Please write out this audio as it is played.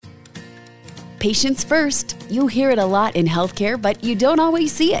Patients first. You hear it a lot in healthcare, but you don't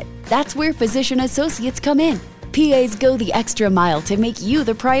always see it. That's where physician associates come in. PAs go the extra mile to make you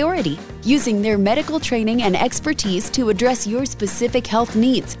the priority, using their medical training and expertise to address your specific health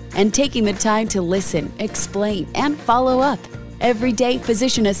needs and taking the time to listen, explain, and follow up. Every day,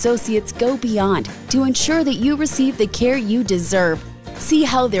 physician associates go beyond to ensure that you receive the care you deserve. See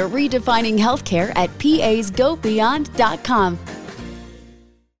how they're redefining healthcare at PAsGoBeyond.com.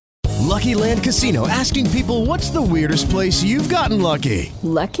 Lucky Land Casino, asking people, what's the weirdest place you've gotten lucky?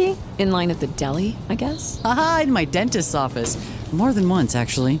 Lucky? In line at the deli, I guess? Aha, in my dentist's office. More than once,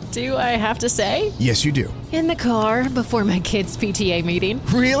 actually. Do I have to say? Yes, you do. In the car before my kids' PTA meeting.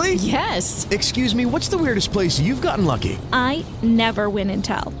 Really? Yes. Excuse me, what's the weirdest place you've gotten lucky? I never win and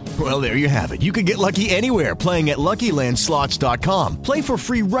tell. Well, there you have it. You can get lucky anywhere, playing at LuckyLandSlots.com. Play for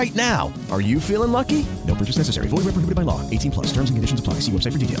free right now. Are you feeling lucky? No purchase necessary. Void where prohibited by law. 18 plus. Terms and conditions apply. See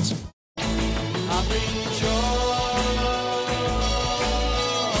website for details.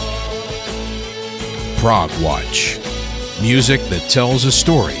 Prog Watch. Music that tells a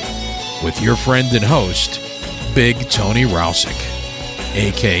story with your friend and host, Big Tony Rousick,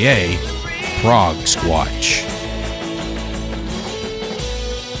 a.k.a. Prog Squatch.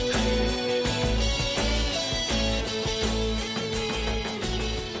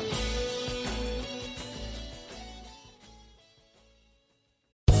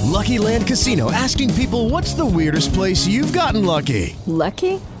 Lucky Land Casino, asking people, what's the weirdest place you've gotten lucky?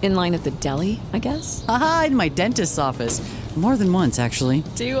 Lucky? In line at the deli, I guess? Aha, in my dentist's office. More than once, actually.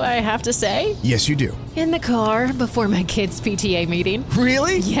 Do I have to say? Yes, you do. In the car before my kids' PTA meeting.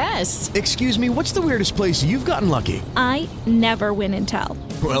 Really? Yes. Excuse me, what's the weirdest place you've gotten lucky? I never win and tell.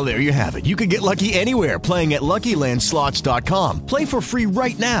 Well, there you have it. You can get lucky anywhere, playing at LuckyLandSlots.com. Play for free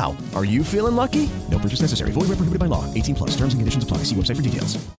right now. Are you feeling lucky? No purchase necessary. Void where prohibited by law. 18 plus. Terms and conditions apply. See website for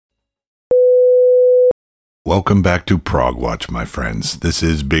details. Welcome back to Prog Watch, my friends. This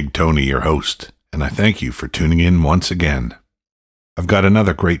is Big Tony, your host, and I thank you for tuning in once again. I've got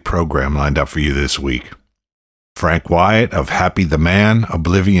another great program lined up for you this week. Frank Wyatt of Happy the Man,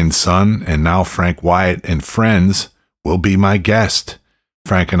 Oblivion Son, and now Frank Wyatt and Friends will be my guest.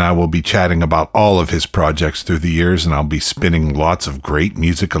 Frank and I will be chatting about all of his projects through the years, and I'll be spinning lots of great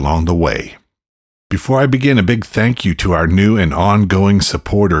music along the way. Before I begin, a big thank you to our new and ongoing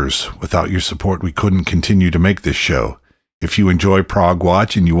supporters. Without your support, we couldn't continue to make this show. If you enjoy Prog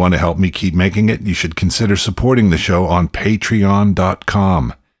Watch and you want to help me keep making it, you should consider supporting the show on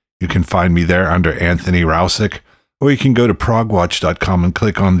Patreon.com. You can find me there under Anthony Rousick, or you can go to progwatch.com and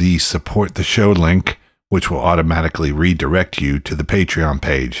click on the Support the Show link, which will automatically redirect you to the Patreon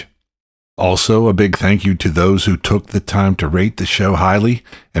page. Also, a big thank you to those who took the time to rate the show highly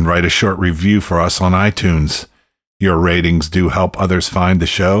and write a short review for us on iTunes. Your ratings do help others find the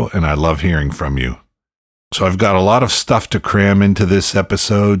show, and I love hearing from you. So I've got a lot of stuff to cram into this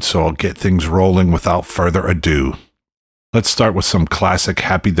episode, so I'll get things rolling without further ado. Let's start with some classic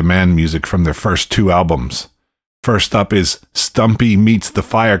Happy the Man music from their first two albums. First up is Stumpy Meets the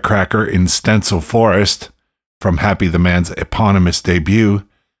Firecracker in Stencil Forest from Happy the Man's eponymous debut,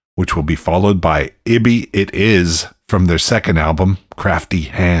 which will be followed by Ibby It Is from their second album, Crafty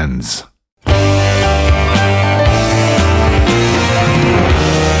Hands.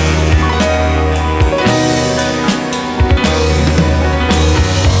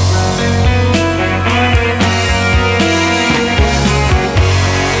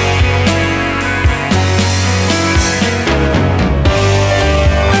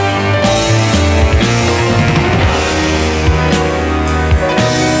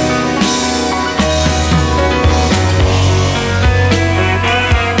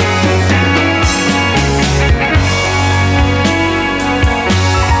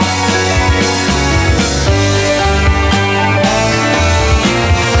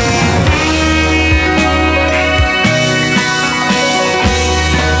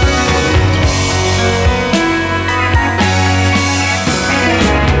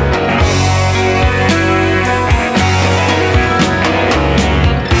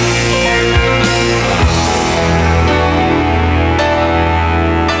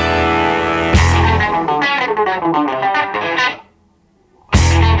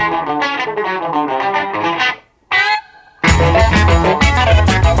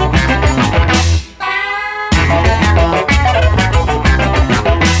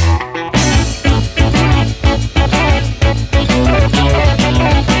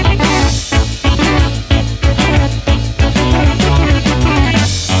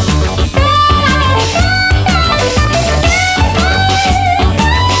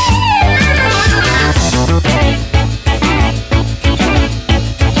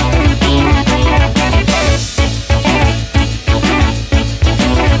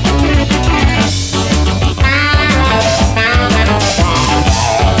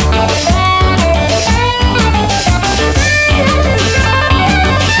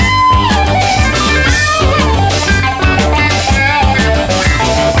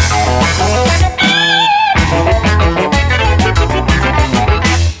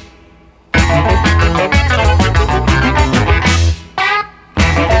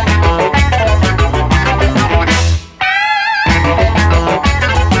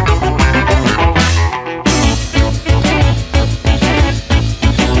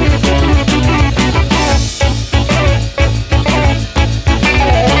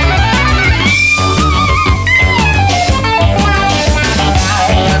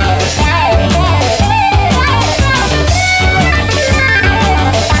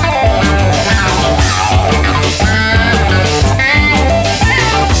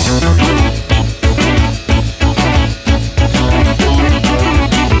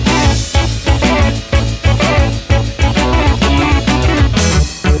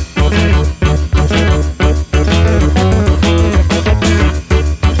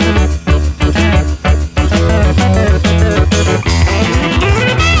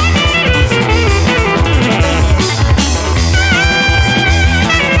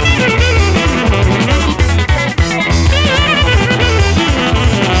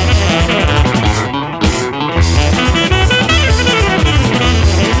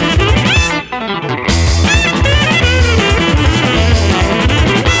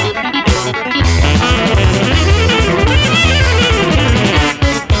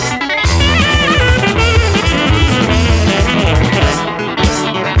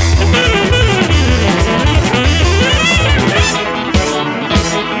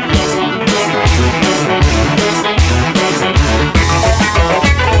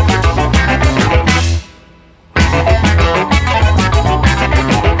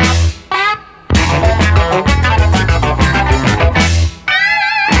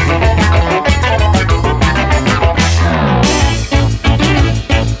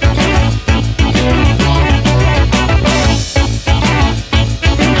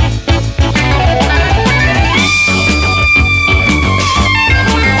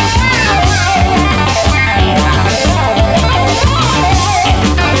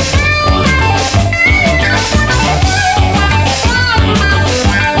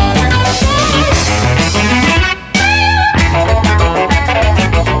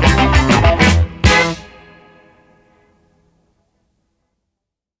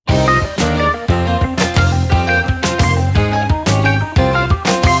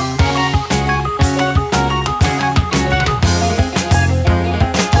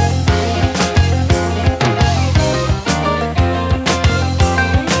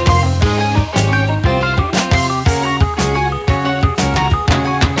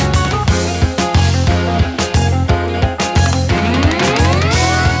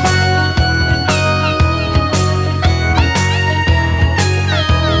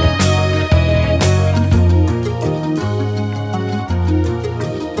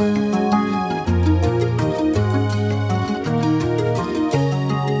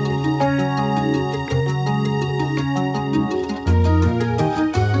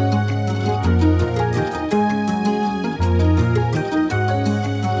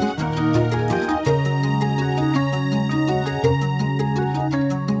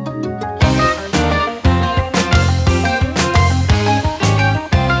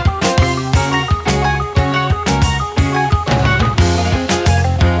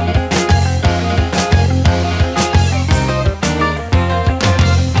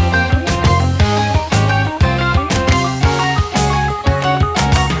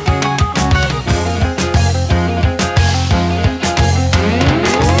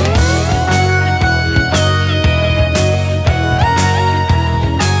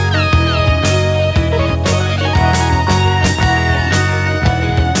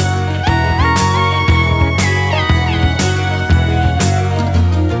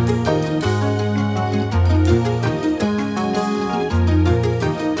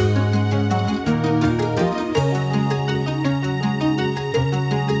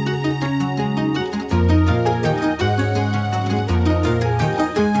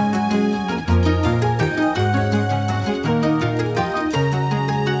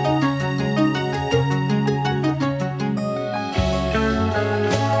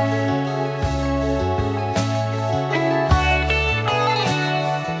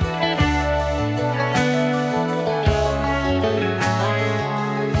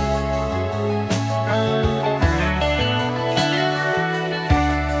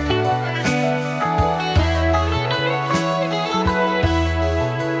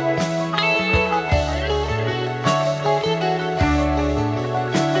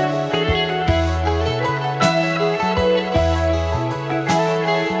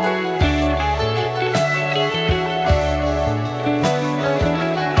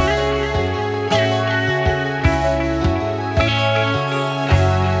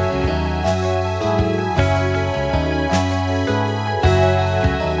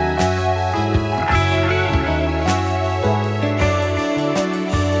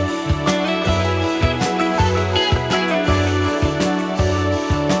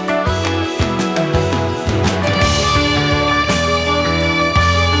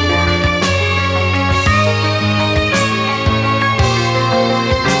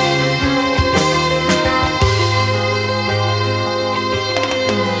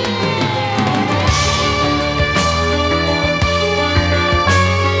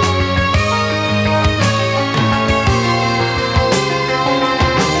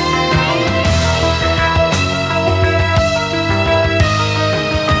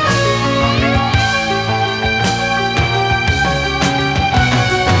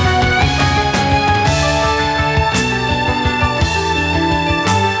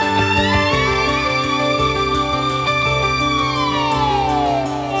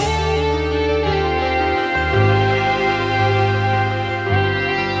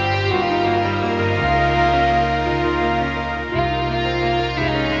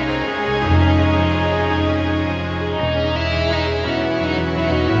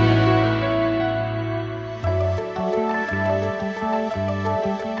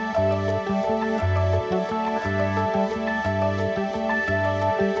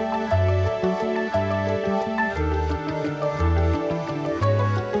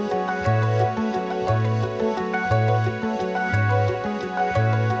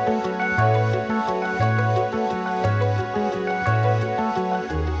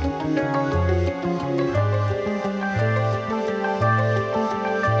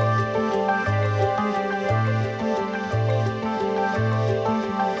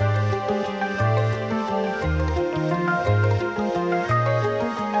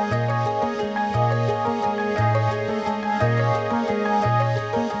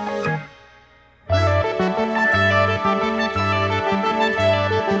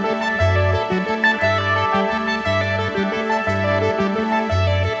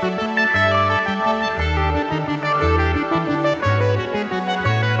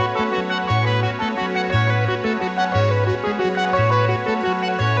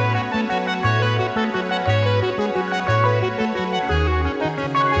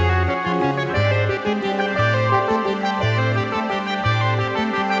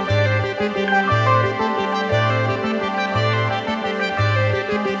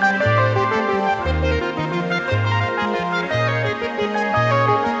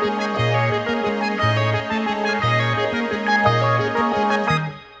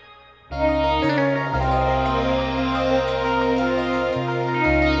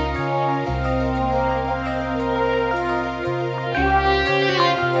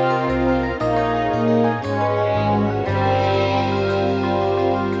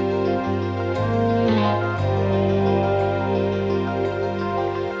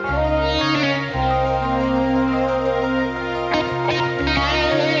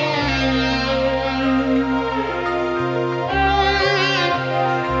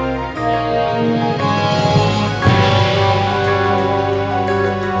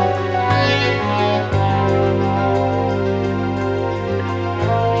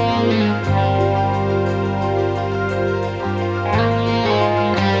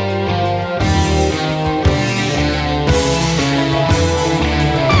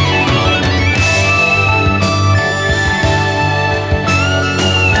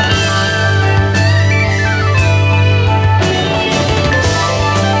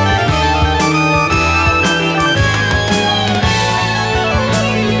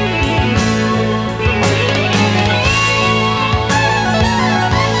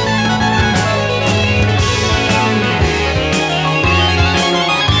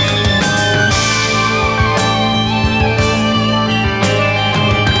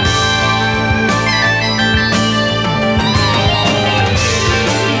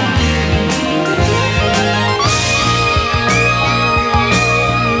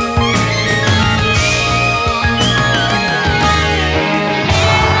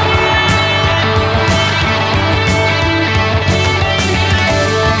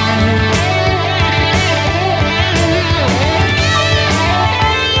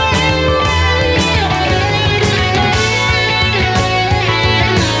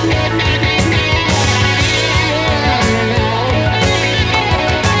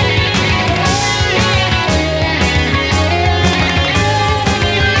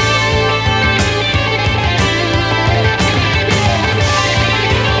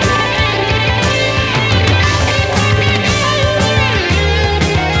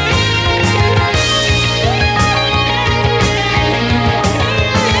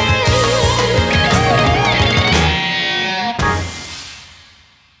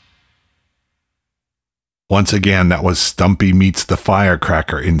 Once again, that was Stumpy Meets the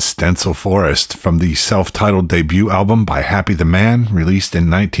Firecracker in Stencil Forest from the self-titled debut album by Happy the Man, released in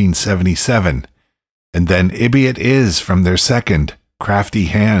 1977. And then Ibby It Is from their second, Crafty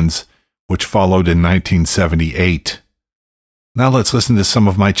Hands, which followed in 1978. Now let's listen to some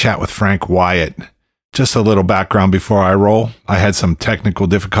of my chat with Frank Wyatt. Just a little background before I roll. I had some technical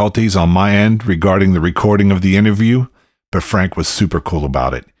difficulties on my end regarding the recording of the interview, but Frank was super cool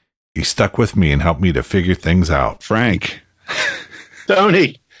about it. He stuck with me and helped me to figure things out. Frank.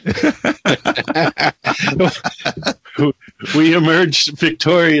 Tony. We emerged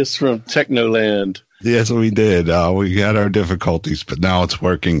victorious from Technoland. Yes, we did. We had our difficulties, but now it's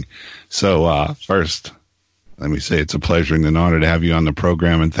working. So first, let me say it's a pleasure and an honor to have you on the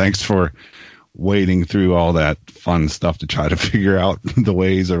program, and thanks for wading through all that fun stuff to try to figure out the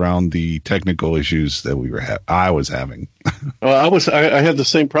ways around the technical issues that I was having. Well, I had the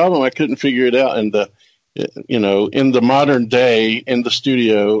same problem. I couldn't figure it out. And in the modern day, in the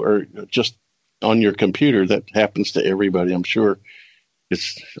studio or just on your computer, that happens to everybody, I'm sure.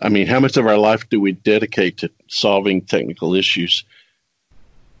 How much of our life do we dedicate to solving technical issues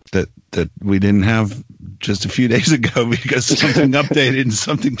that we didn't have just a few days ago because something updated and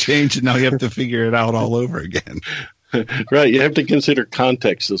something changed, and now you have to figure it out all over again. Right. You have to consider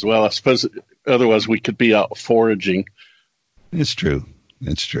context as well. I suppose otherwise we could be out foraging. It's true.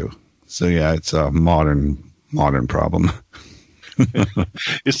 So yeah, it's a modern problem.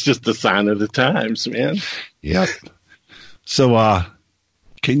 It's just a sign of the times, man. Yep. So,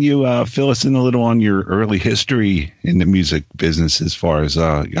 can you fill us in a little on your early history in the music business as far as,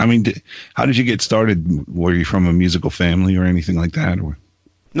 how did you get started? Were you from a musical family or anything like that? Or?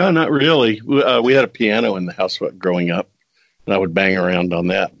 No, not really. We had a piano in the house growing up, and I would bang around on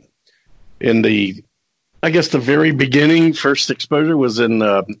that. The very beginning, first exposure was in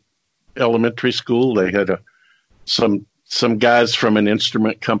elementary school. They had some guys from an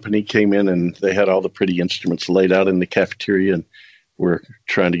instrument company came in, and they had all the pretty instruments laid out in the cafeteria, and we're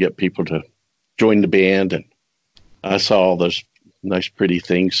trying to get people to join the band. And I saw all those nice, pretty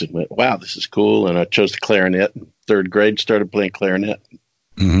things and went, wow, this is cool. And I chose the clarinet. In third grade, started playing clarinet.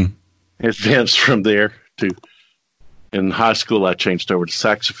 Mm-hmm. Advanced from there to, in high school, I changed over to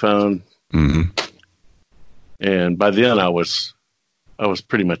saxophone. Mm-hmm. And by then I was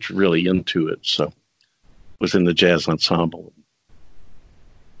pretty much really into it. So was in the jazz ensemble,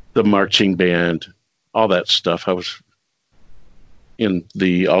 the marching band, all that stuff. I was in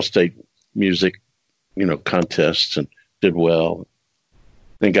the all-state music, contests and did well.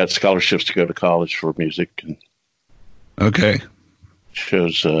 Then got scholarships to go to college for music. And okay.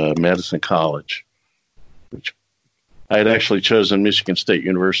 Chose Madison College, which I had actually chosen Michigan State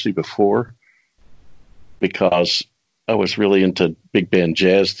University before because I was really into big band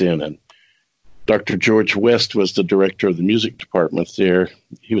jazz then. And Dr. George West was the director of the music department there.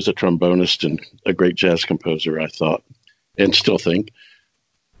 He was a trombonist and a great jazz composer, I thought, and still think.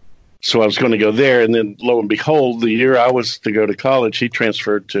 So I was going to go there, and then lo and behold, the year I was to go to college, he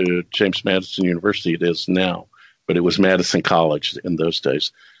transferred to James Madison University. It is now, but it was Madison College in those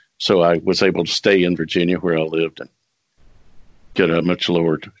days. So I was able to stay in Virginia where I lived and get a much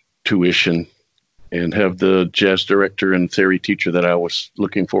lower tuition and have the jazz director and theory teacher that I was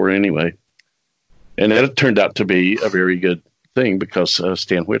looking for anyway. And that turned out to be a very good thing because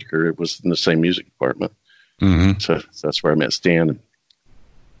Stan Whitaker was in the same music department. Mm-hmm. So that's where I met Stan. And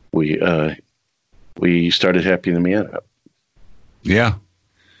we started Happy the Man up. Yeah.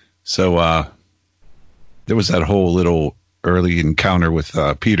 So there was that whole little early encounter with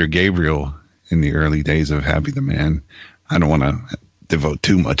Peter Gabriel in the early days of Happy the Man. I don't want to devote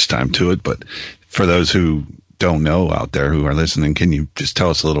too much time to it, but for those who don't know out there who are listening, can you just tell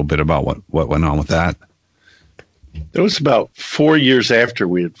us a little bit about what went on with that? It was about 4 years after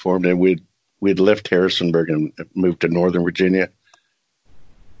we had formed, and we'd left Harrisonburg and moved to Northern Virginia.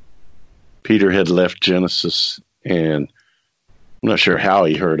 Peter had left Genesis, and I'm not sure how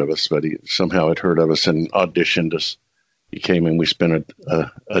he heard of us, but he somehow had heard of us and auditioned us. He came and we spent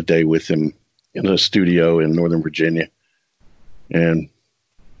a day with him in a studio in Northern Virginia and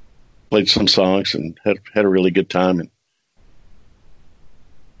played some songs and had a really good time. And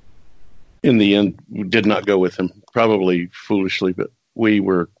in the end, we did not go with him, probably foolishly, but we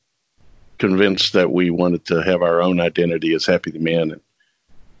were convinced that we wanted to have our own identity as Happy the Man. And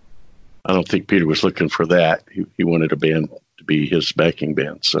I don't think Peter was looking for that. He wanted a band to be his backing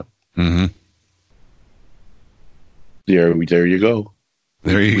band. So mm-hmm. there you go.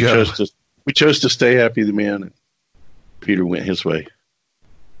 There you go. We chose to stay Happy the Man, and Peter went his way.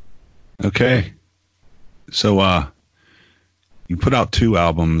 Okay. So you put out 2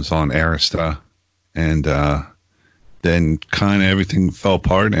 albums on Arista, And then kind of everything fell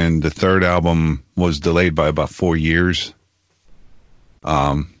apart, and the third album was delayed by about 4 years.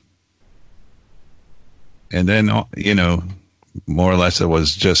 And then, more or less it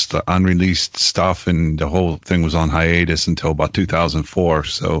was just unreleased stuff, and the whole thing was on hiatus until about 2004.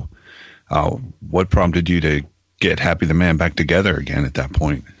 So what prompted you to get Happy the Man back together again at that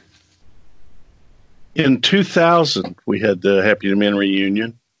point? In 2000, we had the Happy the Man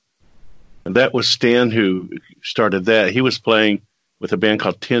reunion. And that was Stan who started that. He was playing with a band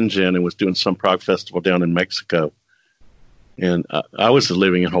called Tenjin and was doing some prog festival down in Mexico. And I was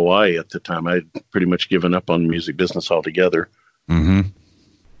living in Hawaii at the time. I had pretty much given up on the music business altogether. Mm-hmm.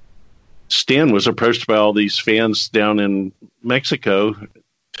 Stan was approached by all these fans down in Mexico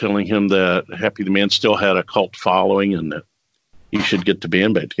telling him that Happy the Man still had a cult following and that he should get the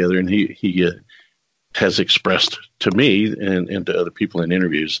band back together. And he has expressed to me and to other people in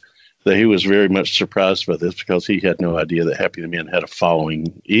interviews that he was very much surprised by this because he had no idea that Happy the Man had a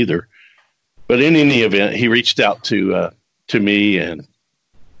following either. But in any event, he reached out to me and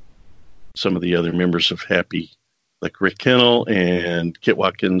some of the other members of Happy, like Rick Kennel and Kit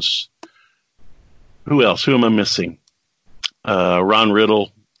Watkins. Who else? Who am I missing? Ron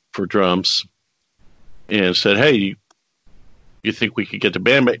Riddle for drums, and said, hey, you think we could get the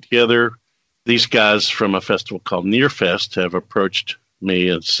band back together? These guys from a festival called Near Fest have approached me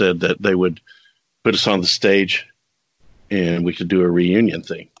and said that they would put us on the stage and we could do a reunion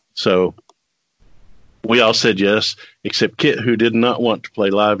thing. So we all said yes, except Kit, who did not want to play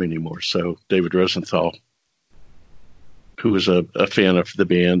live anymore. So David Rosenthal, who was a fan of the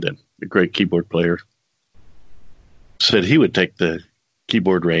band and a great keyboard player, said he would take the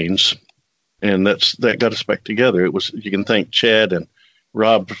keyboard reins, and that got us back together. It was, you can thank Chad and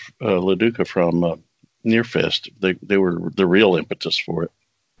Rob LaDuca from Near Fest. They were the real impetus for it.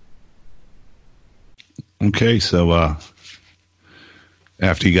 Okay, so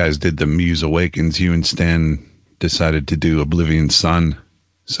after you guys did the Muse Awakens, you and Stan decided to do Oblivion Sun.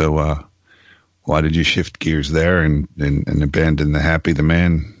 So why did you shift gears there and abandon the Happy the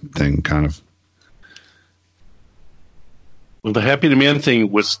Man thing, kind of? Well, the Happy the Man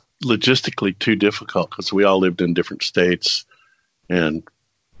thing was logistically too difficult because we all lived in different states, and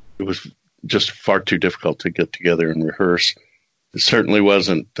it was just far too difficult to get together and rehearse. It certainly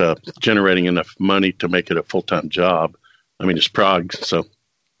wasn't generating enough money to make it a full-time job. I mean, it's prog, so,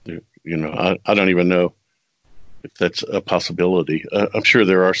 I don't even know if that's a possibility. I'm sure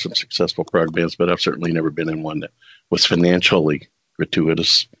there are some successful prog bands, but I've certainly never been in one that was financially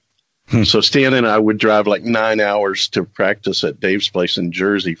gratuitous. So Stan and I would drive like 9 hours to practice at Dave's place in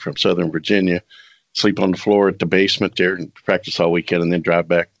Jersey from Southern Virginia, sleep on the floor at the basement there and practice all weekend, and then drive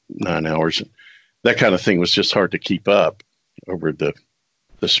back 9 hours. And that kind of thing was just hard to keep up over the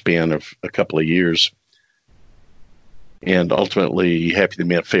span of a couple of years. And ultimately, Happy the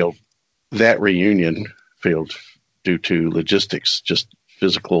Man failed. That reunion failed due to logistics, just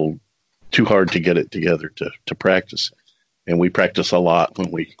physical, too hard to get it together to practice. And we practiced a lot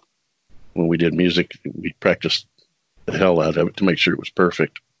when we did music. We practiced the hell out of it to make sure it was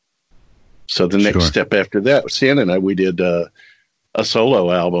perfect. So the next step after that, Stan and I, we did a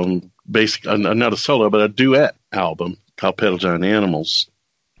solo album, not a solo, but a duet album called Pedal Giant Animals,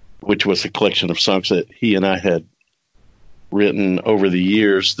 which was a collection of songs that he and I had written over the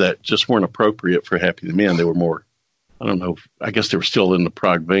years that just weren't appropriate for Happy the Man. They were more, I don't know, I guess they were still in the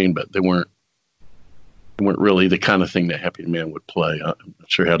prog vein, but they weren't really the kind of thing that Happy the Man would play. I'm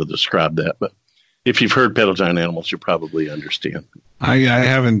not sure how to describe that, but if you've heard Pedal Giant Animals, you probably understand. I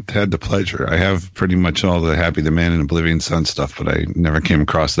haven't had the pleasure. I have pretty much all the Happy the Man and Oblivion Sun stuff, but I never came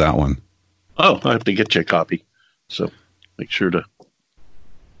across that one. Oh, I have to get you a copy. So make sure to.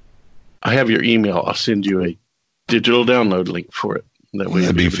 I have your email. I'll send you a digital download link for it.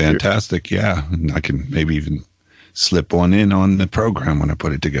 That'd be fantastic. Yeah. And I can maybe even slip one in on the program when I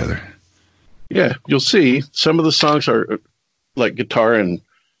put it together. Yeah, you'll see some of the songs are like guitar and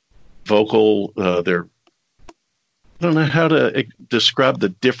vocal. I don't know how to describe the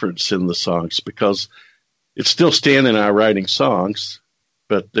difference in the songs because it's still Stan and I writing songs,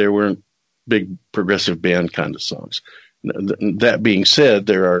 but they weren't big progressive band kind of songs. That being said,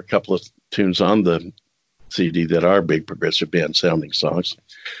 there are a couple of tunes on the CD that are big progressive band sounding songs.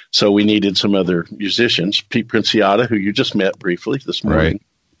 So we needed some other musicians. Pete Princiata, who you just met briefly this morning,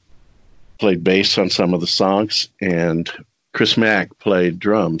 played bass on some of the songs, and Chris Mack played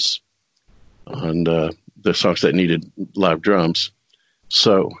drums on the songs that needed live drums.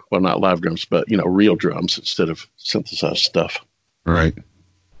 So, well, not live drums, but, real drums instead of synthesized stuff. Right.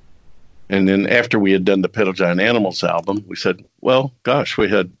 And then after we had done the Pedal Giant Animals album, we said, well, gosh, we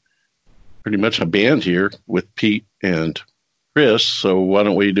had pretty much a band here with Pete and Chris. So why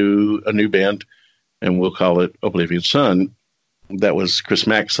don't we do a new band and we'll call it Oblivion Sun? That was Chris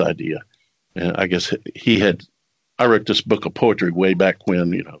Mack's idea. And I guess I wrote this book of poetry way back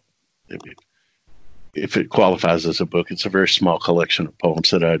when, if it qualifies as a book, it's a very small collection of poems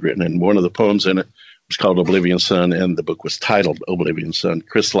that I'd written. And one of the poems in it was called Oblivion Sun, and the book was titled Oblivion Sun.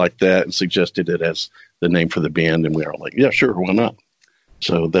 Chris liked that and suggested it as the name for the band, and we were all like, yeah, sure, why not?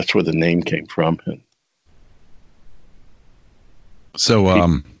 So that's where the name came from. And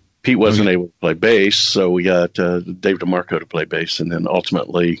so Pete wasn't able to play bass, so we got Dave DeMarco to play bass, and then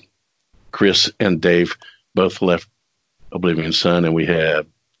ultimately Chris and Dave both left Oblivion Sun, and we had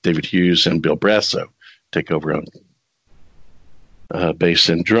David Hughes and Bill Brasso take over on bass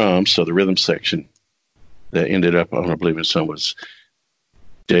and drums. So the rhythm section that ended up on Oblivion Sun was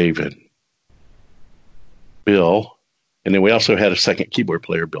Dave and Bill. And then we also had a second keyboard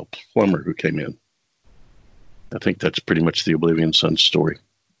player, Bill Plummer, who came in. I think that's pretty much the Oblivion Sun story.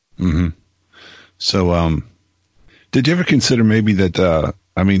 Mm-hmm. So did you ever consider maybe that,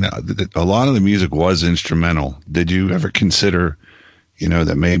 that a lot of the music was instrumental. Did you ever consider,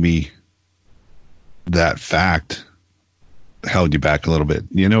 that maybe that fact held you back a little bit?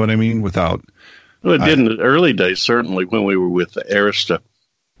 You know what I mean? Well, it did in the early days, certainly when we were with Arista.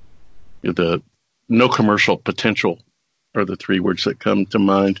 The no commercial potential are the three words that come to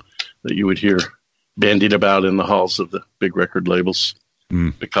mind that you would hear bandied about in the halls of the big record labels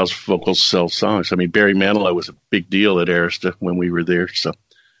because vocals sell songs. I mean, Barry Manilow was a big deal at Arista when we were there, so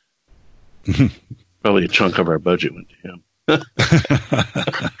probably a chunk of our budget went to him.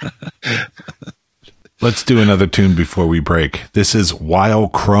 Let's do another tune before we break. This is While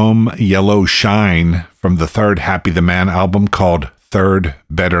Chrome Yellow Shine from the third Happy the Man album called Third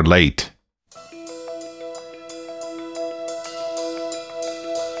Better Late.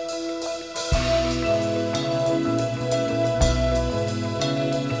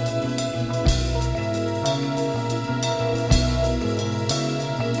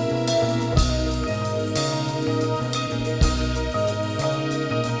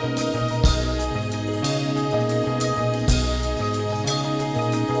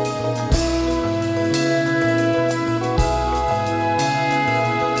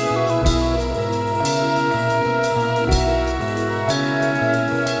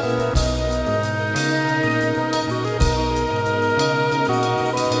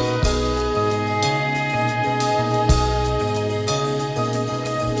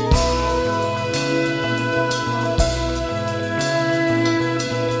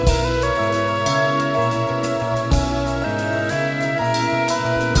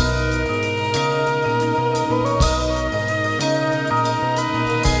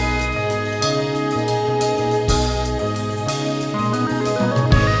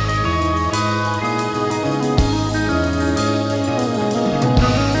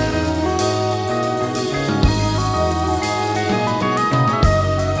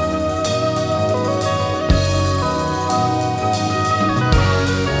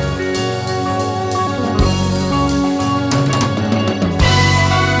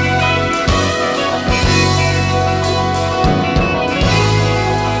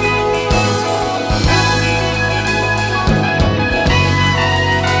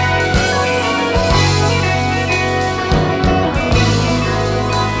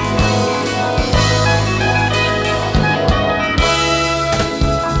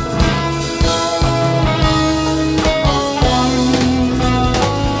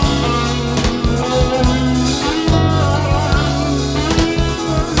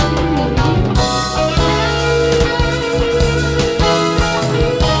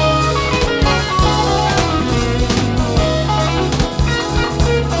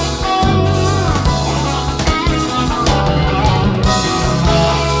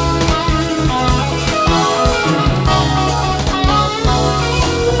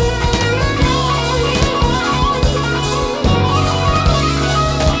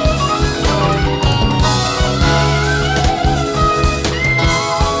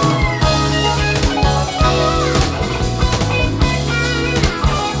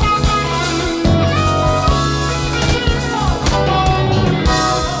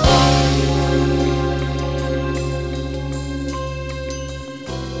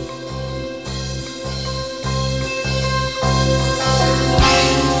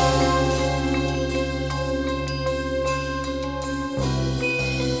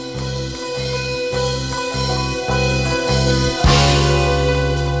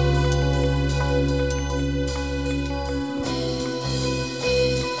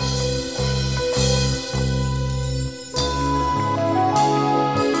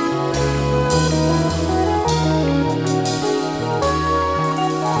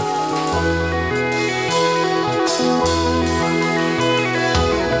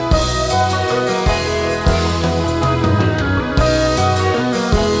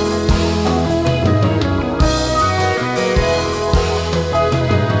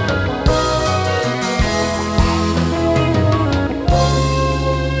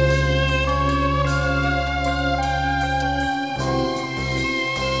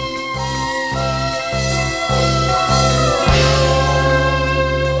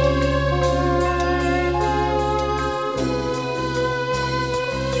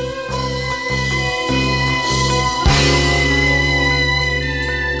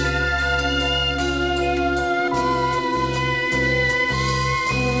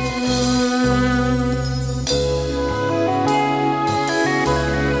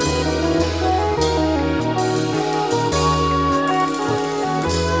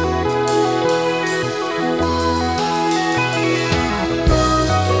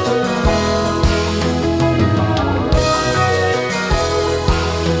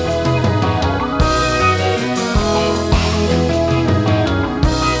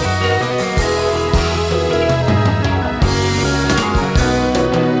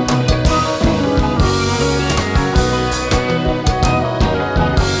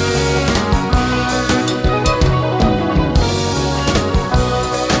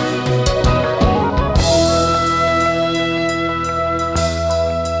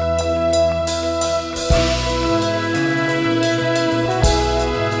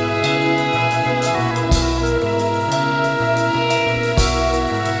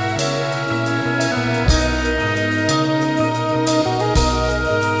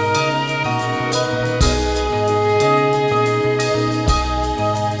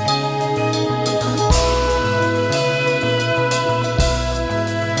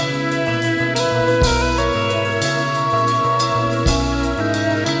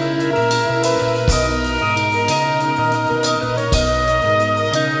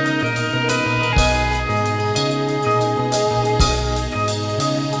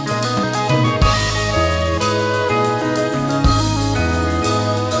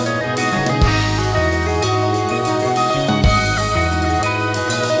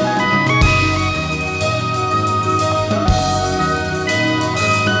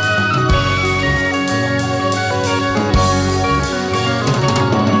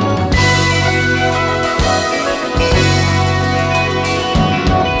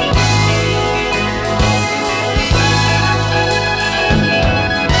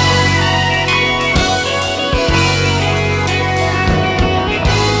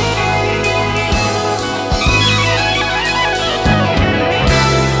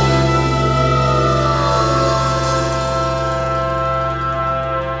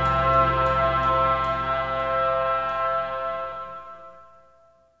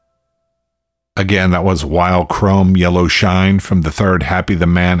 Again, that was Wild Chrome Yellow Shine from the third Happy the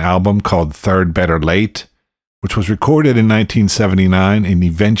Man album called Third Better Late, which was recorded in 1979 and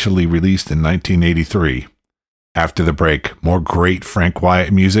eventually released in 1983. After the break, more great Frank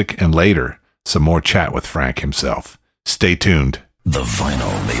Wyatt music, and later, some more chat with Frank himself. Stay tuned. The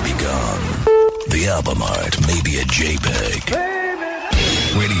vinyl may be gone. The album art may be a JPEG.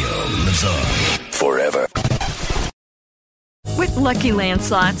 Radio lives on forever. With Lucky Land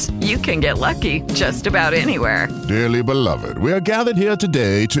Slots, you can get lucky just about anywhere. Dearly beloved, we are gathered here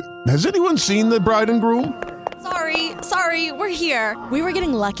today to... Has anyone seen the bride and groom? Sorry, we're here. We were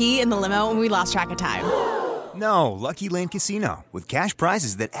getting lucky in the limo and we lost track of time. No, Lucky Land Casino, with cash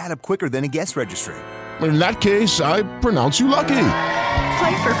prizes that add up quicker than a guest registry. In that case, I pronounce you lucky.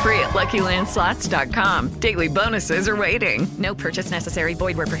 Play for free at LuckyLandSlots.com. Daily bonuses are waiting. No purchase necessary.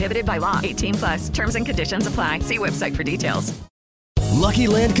 Void where prohibited by law. 18+. Terms and conditions apply. See website for details. Lucky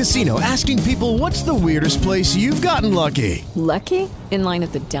Land Casino, asking people, what's the weirdest place you've gotten lucky? Lucky? In line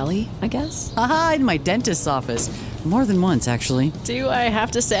at the deli, I guess? Aha, in my dentist's office. More than once, actually. Do I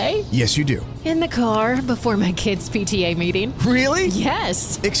have to say? Yes, you do. In the car before my kids' PTA meeting. Really?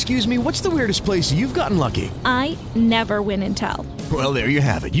 Yes. Excuse me, what's the weirdest place you've gotten lucky? I never win and tell. Well, there you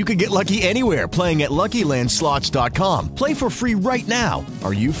have it. You can get lucky anywhere, playing at LuckyLandSlots.com. Play for free right now.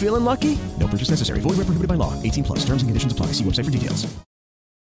 Are you feeling lucky? No purchase necessary. Void where prohibited by law. 18+. Terms and conditions apply. See website for details.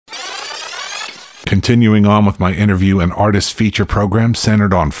 Continuing on with my interview and artist feature program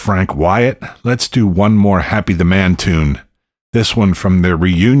centered on Frank Wyatt, let's do one more Happy the Man tune. This one from their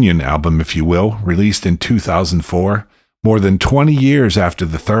reunion album, if you will, released in 2004, more than 20 years after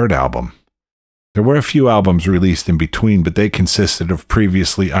the third album. There were a few albums released in between, but they consisted of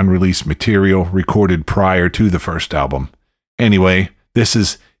previously unreleased material recorded prior to the first album. Anyway, this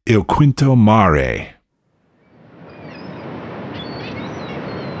is Il Quinto Mare.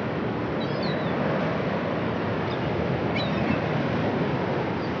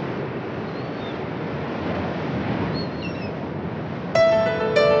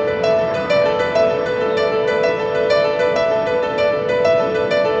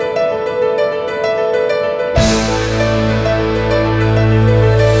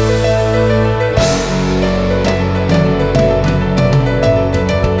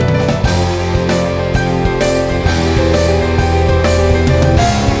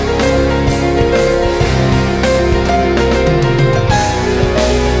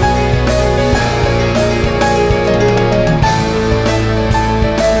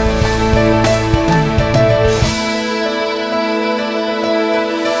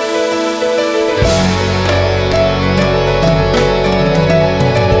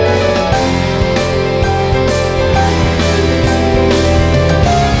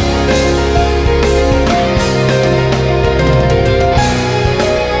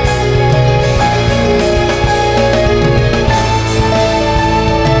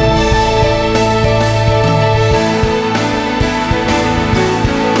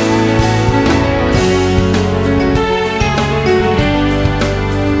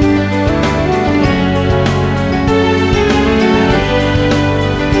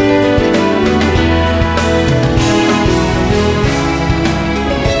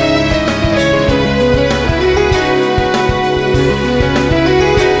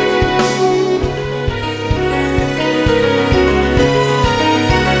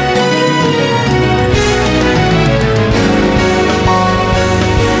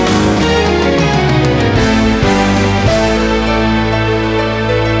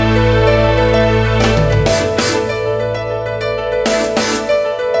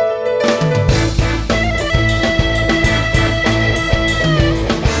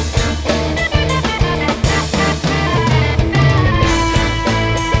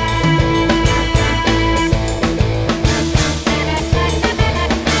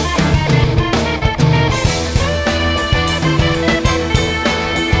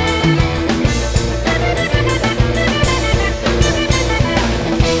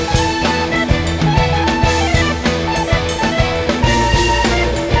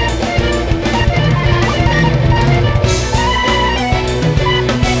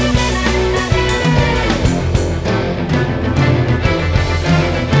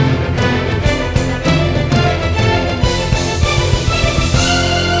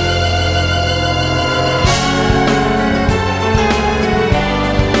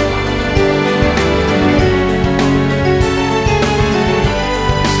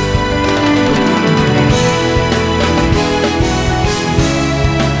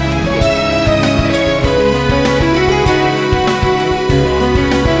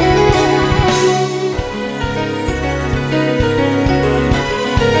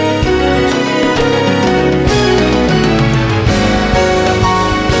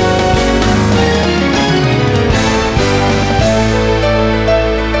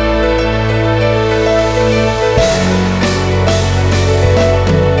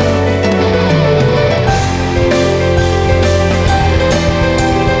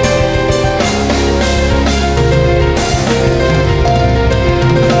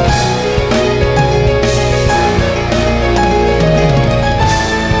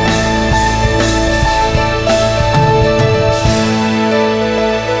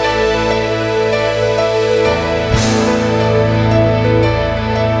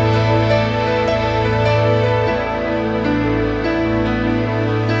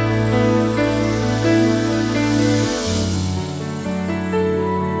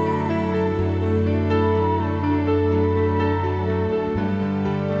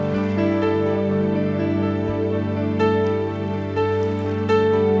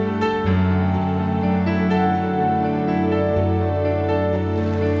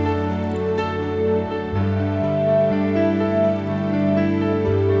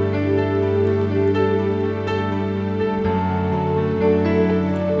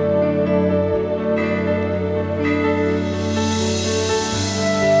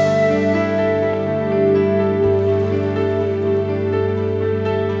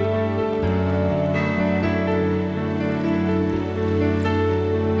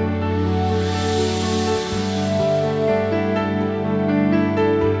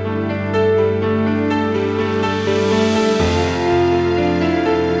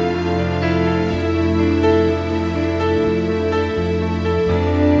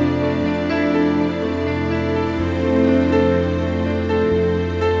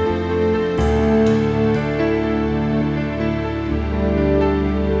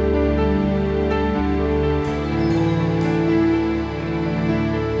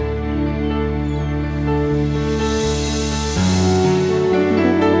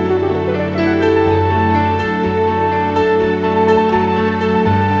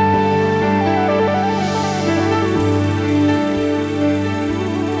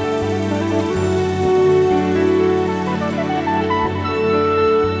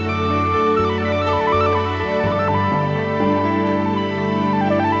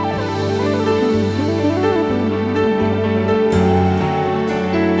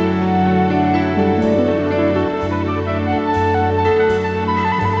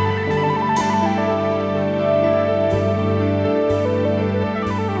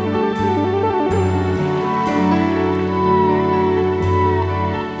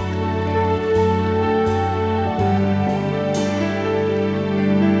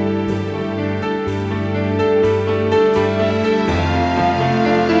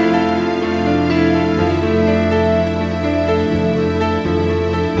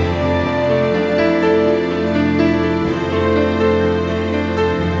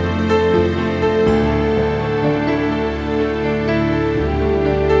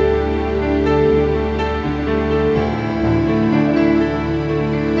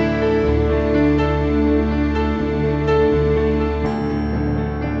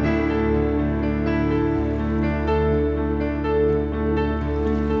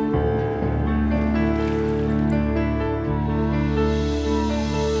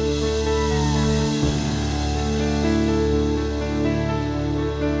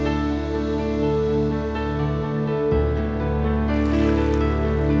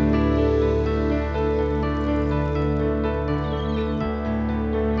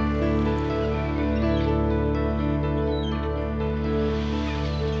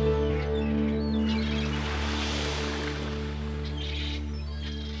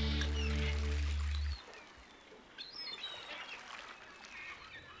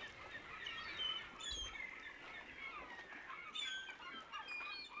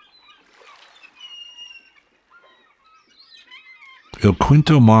 Il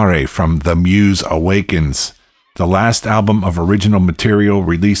Quinto Mare from The Muse Awakens, the last album of original material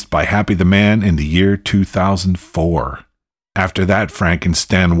released by Happy the Man in the year 2004. After that, Frank and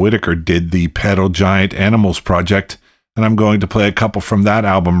Stan Whitaker did the Pedal Giant Animals project, and I'm going to play a couple from that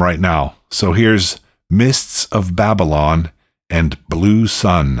album right now. So here's Mists of Babylon and Blue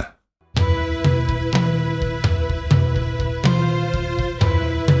Sun.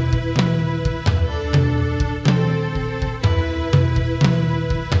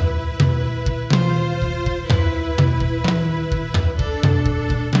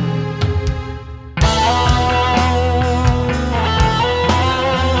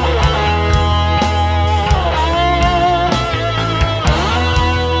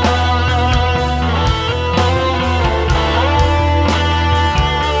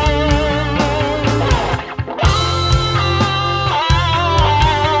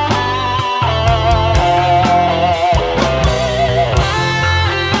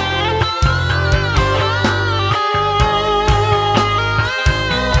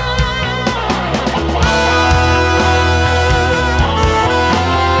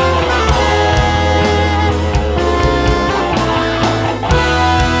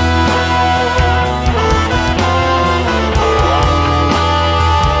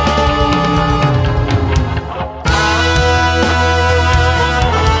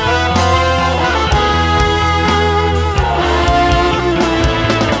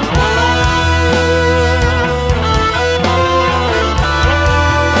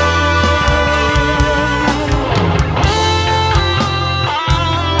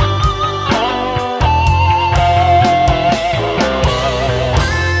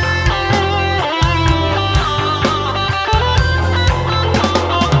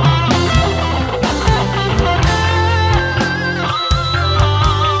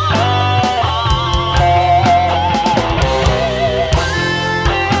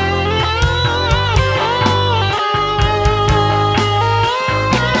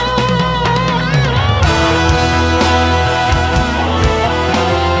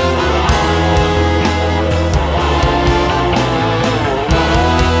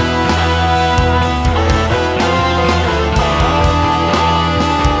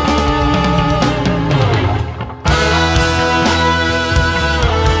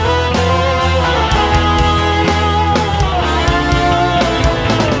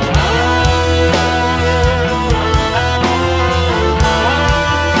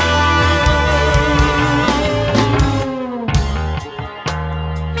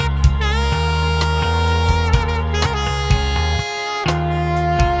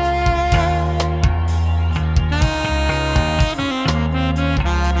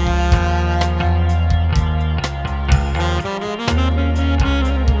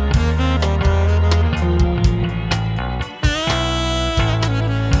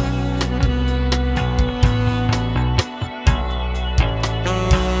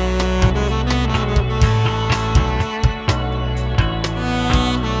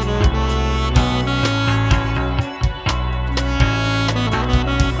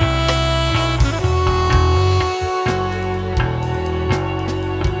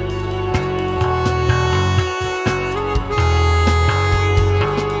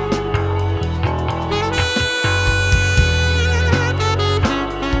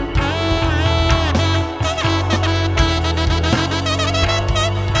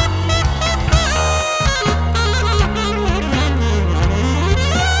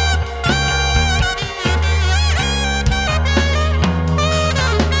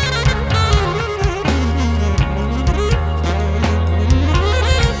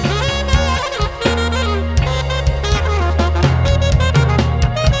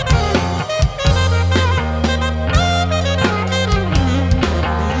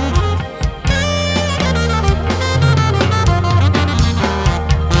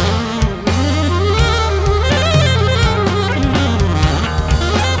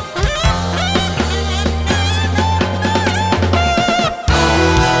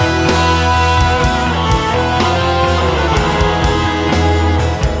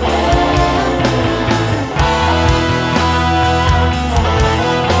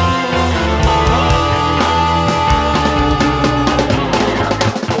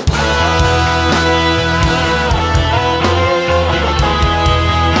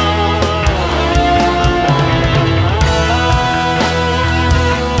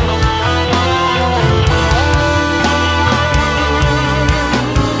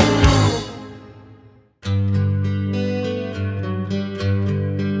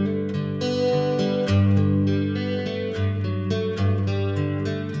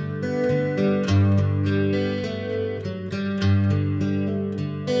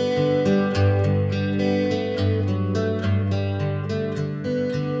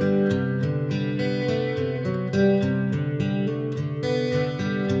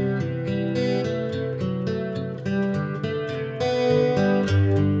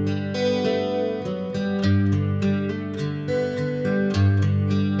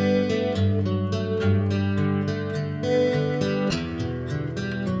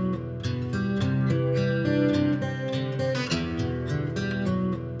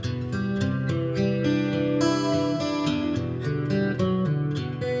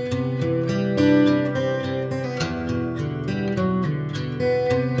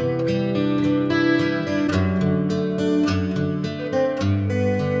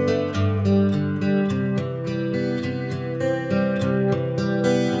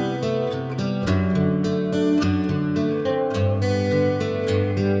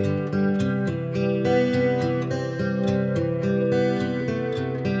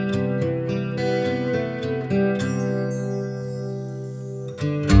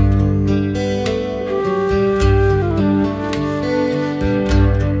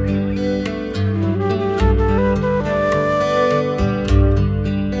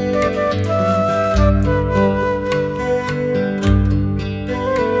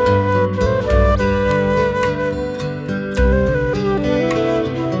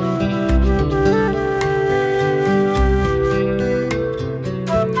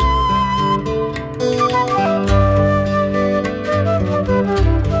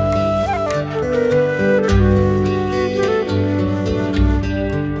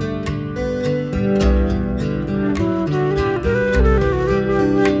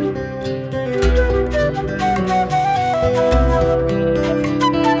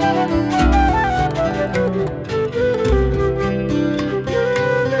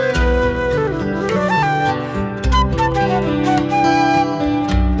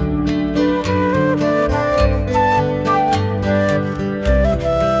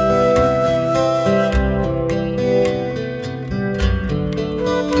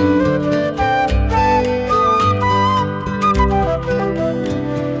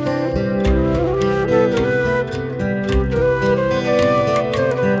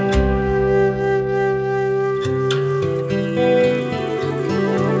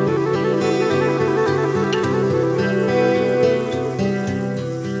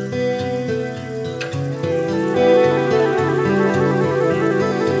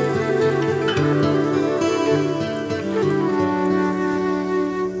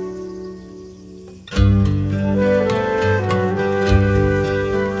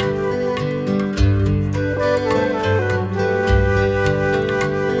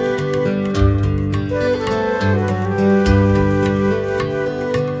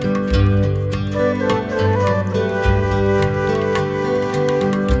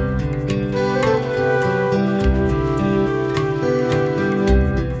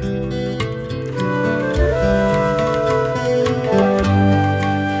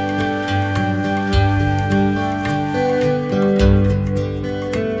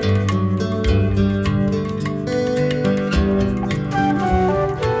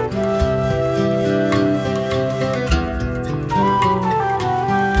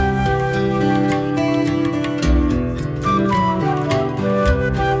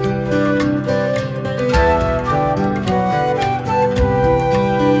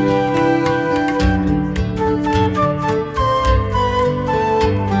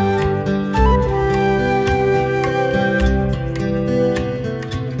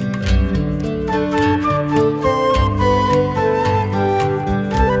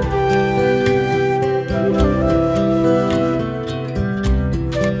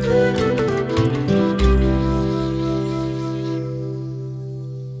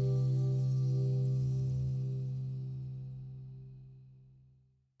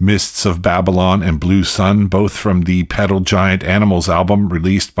 Mists of Babylon and Blue Sun, both from the Pedal Giant Animals album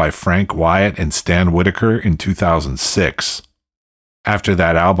released by Frank Wyatt and Stan Whitaker in 2006. After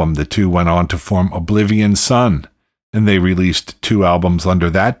that album, the two went on to form Oblivion Sun, and they released 2 albums under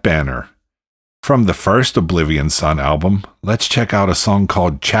that banner. From the first Oblivion Sun album, let's check out a song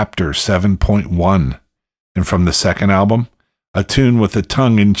called Chapter 7.1. And from the second album, a tune with a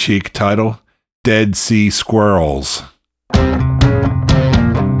tongue-in-cheek title, Dead Sea Squirrels.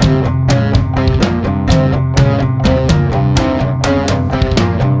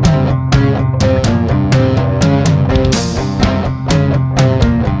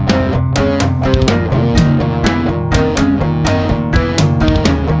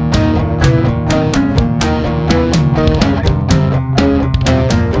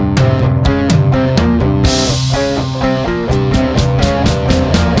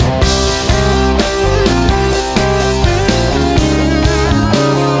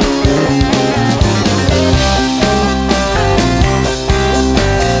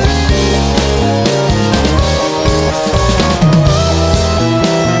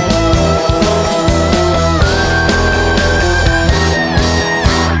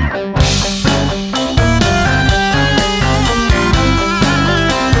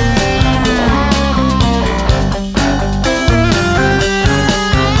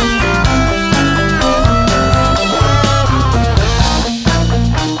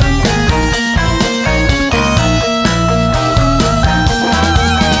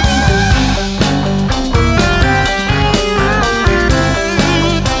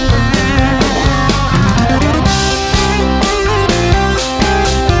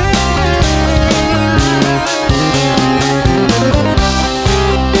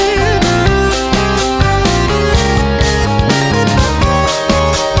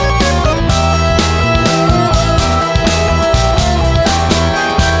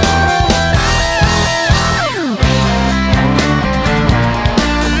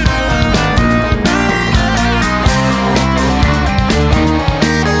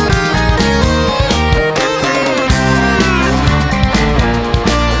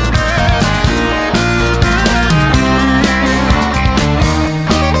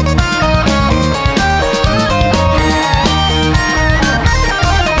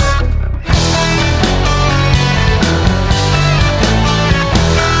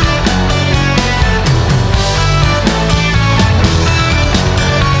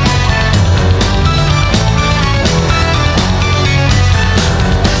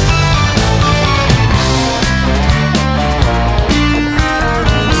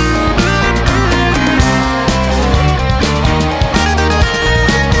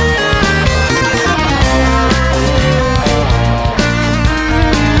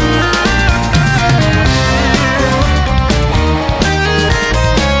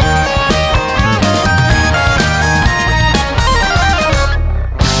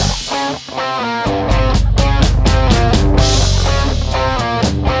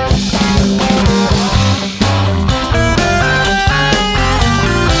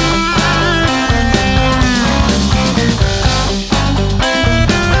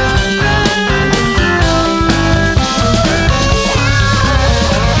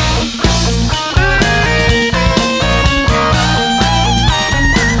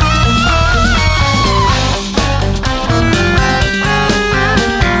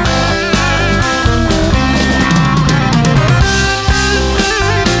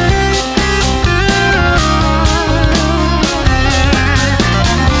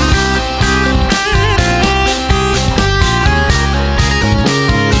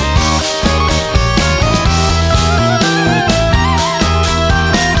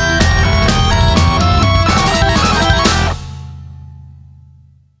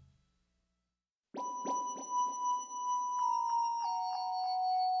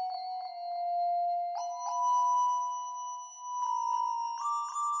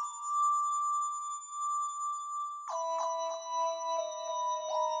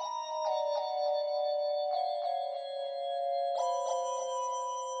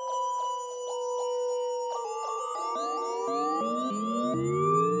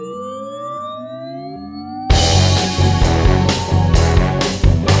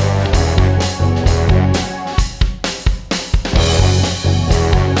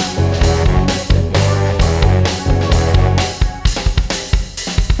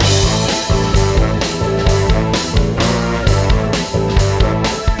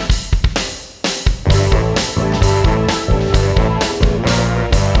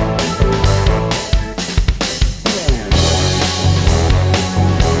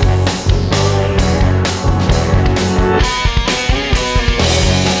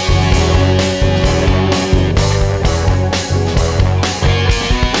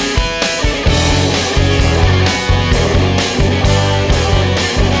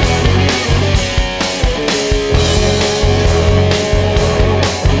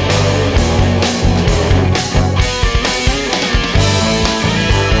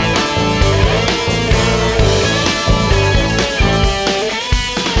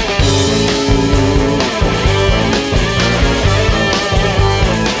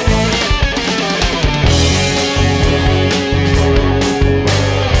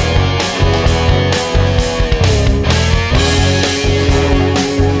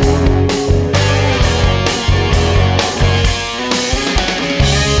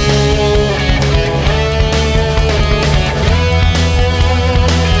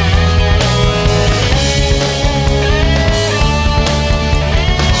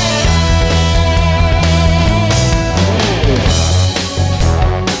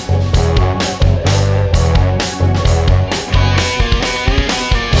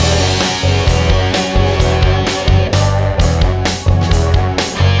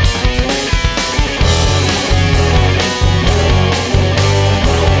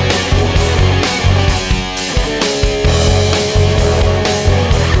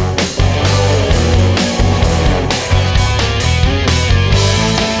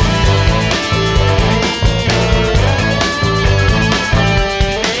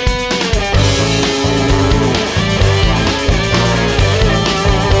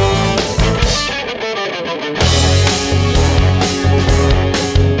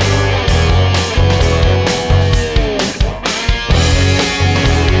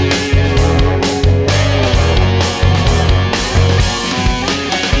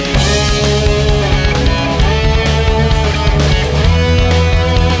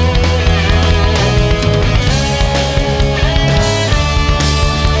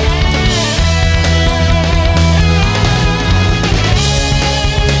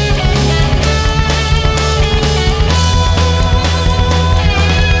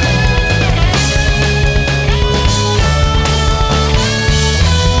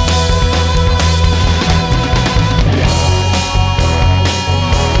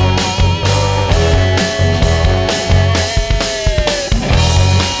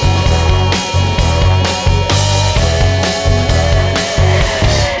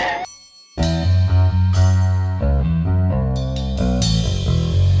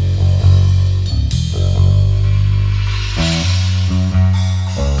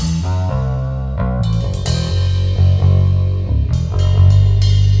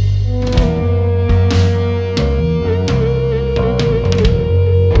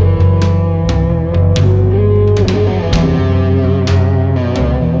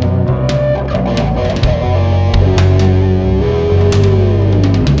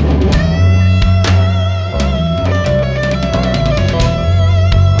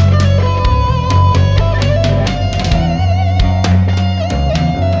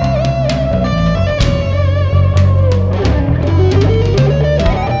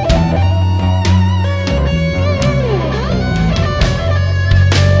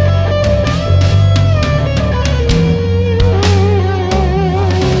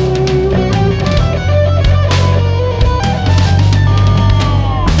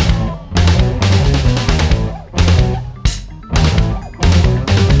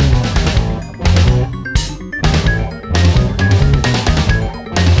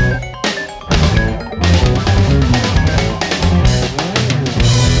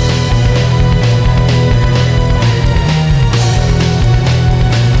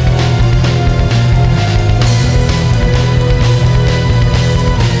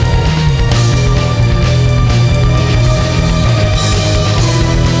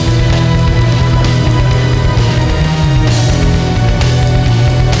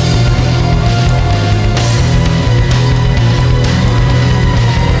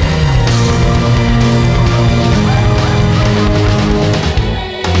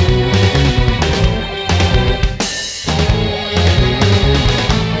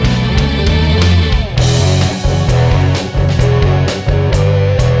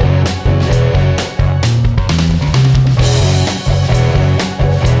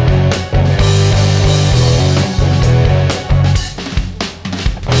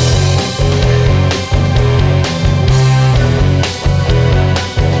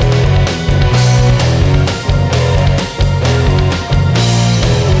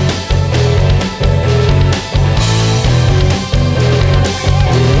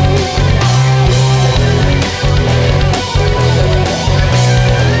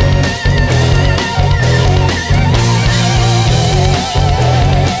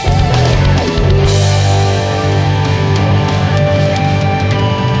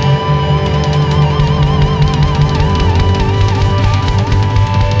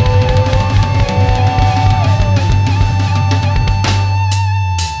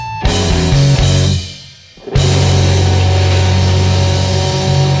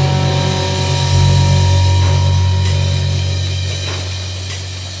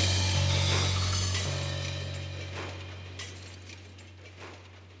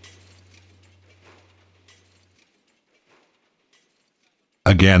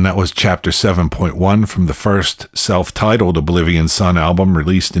 Again, that was Chapter 7.1 from the first self-titled Oblivion Sun album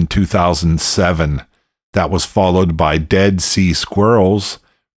released in 2007. That was followed by Dead Sea Squirrels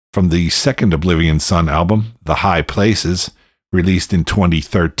from the second Oblivion Sun album, The High Places, released in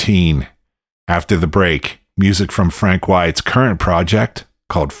 2013. After the break, music from Frank Wyatt's current project,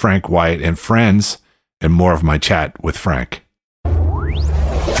 called Frank Wyatt and Friends, and more of my chat with Frank.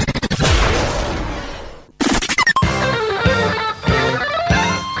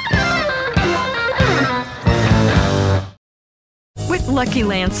 With Lucky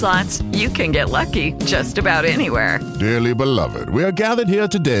Land Slots, you can get lucky just about anywhere. Dearly beloved, we are gathered here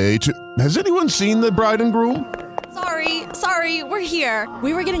today to... Has anyone seen the bride and groom? Sorry, we're here.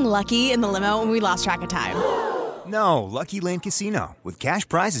 We were getting lucky in the limo and we lost track of time. No, Lucky Land Casino, with cash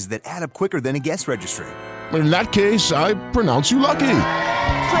prizes that add up quicker than a guest registry. In that case, I pronounce you lucky.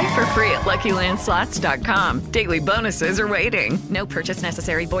 Play for free at LuckyLandSlots.com. Daily bonuses are waiting. No purchase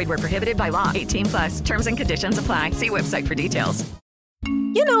necessary. Void where prohibited by law. 18+. Terms and conditions apply. See website for details.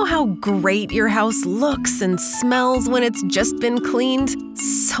 You know how great your house looks and smells when it's just been cleaned?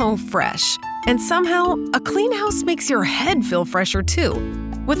 So fresh. And somehow, a clean house makes your head feel fresher too.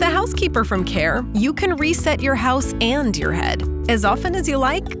 With a housekeeper from Care, you can reset your house and your head as often as you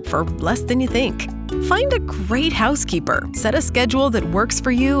like for less than you think. Find a great housekeeper, set a schedule that works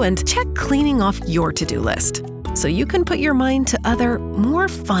for you, and check cleaning off your to-do list so you can put your mind to other, more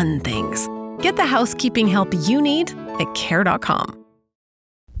fun things. Get the housekeeping help you need at Care.com.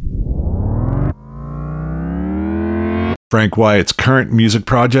 Frank Wyatt's current music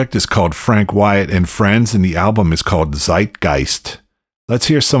project is called Frank Wyatt and Friends, and the album is called Zeitgeist. Let's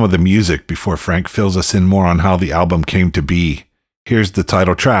hear some of the music before Frank fills us in more on how the album came to be. Here's the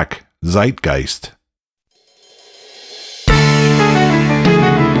title track, Zeitgeist.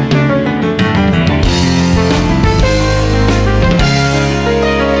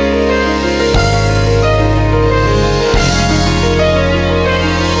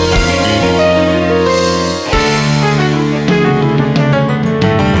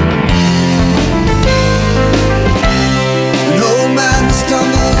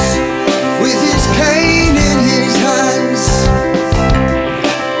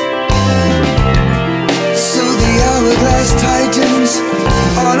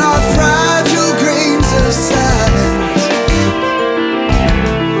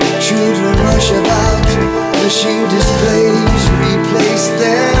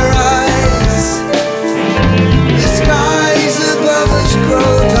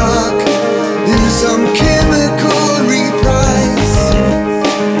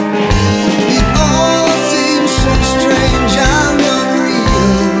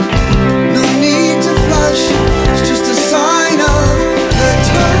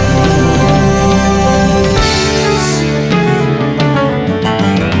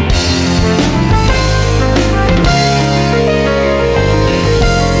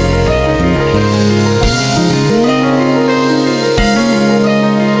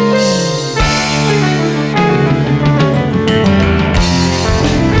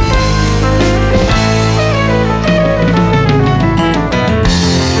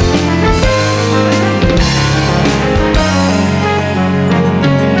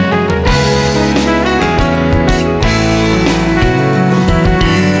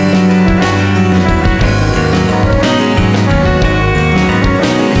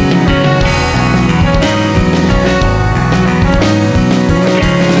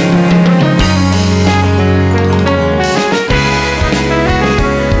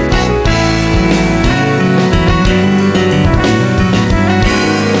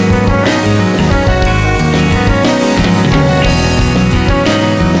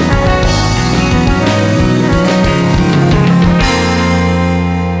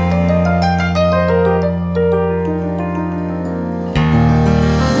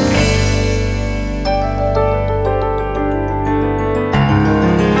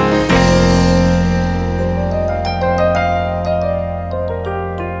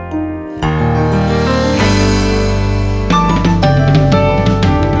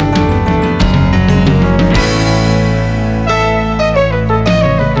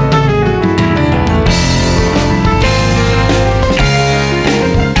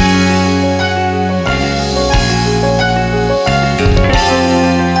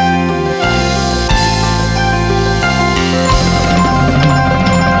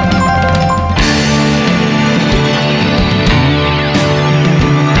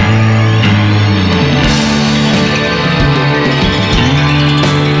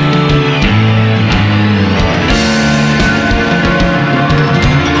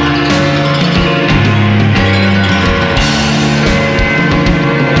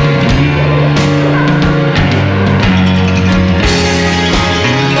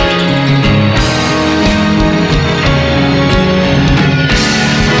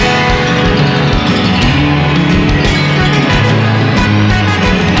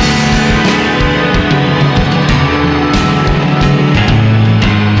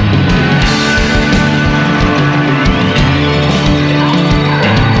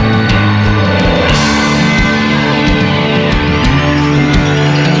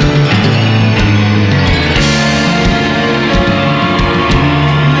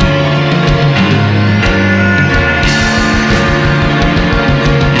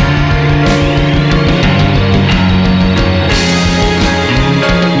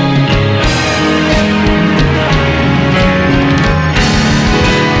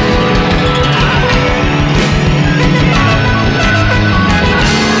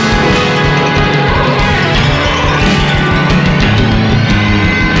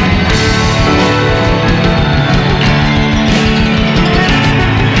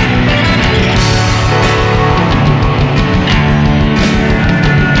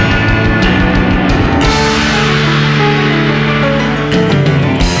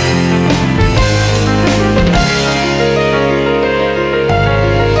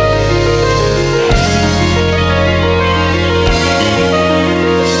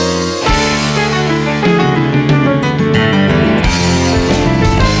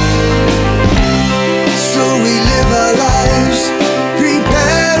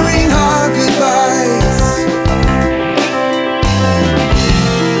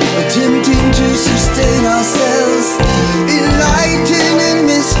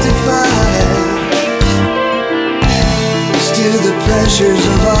 pressures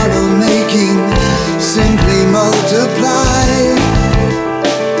of auto making simply multiply.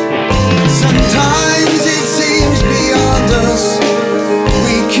 Sometimes it seems beyond us.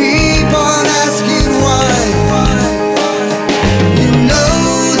 We keep on asking why. You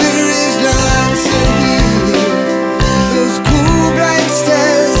know there is no answer here. Those cool blank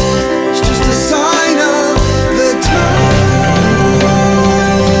stares, it's just a sign of the times.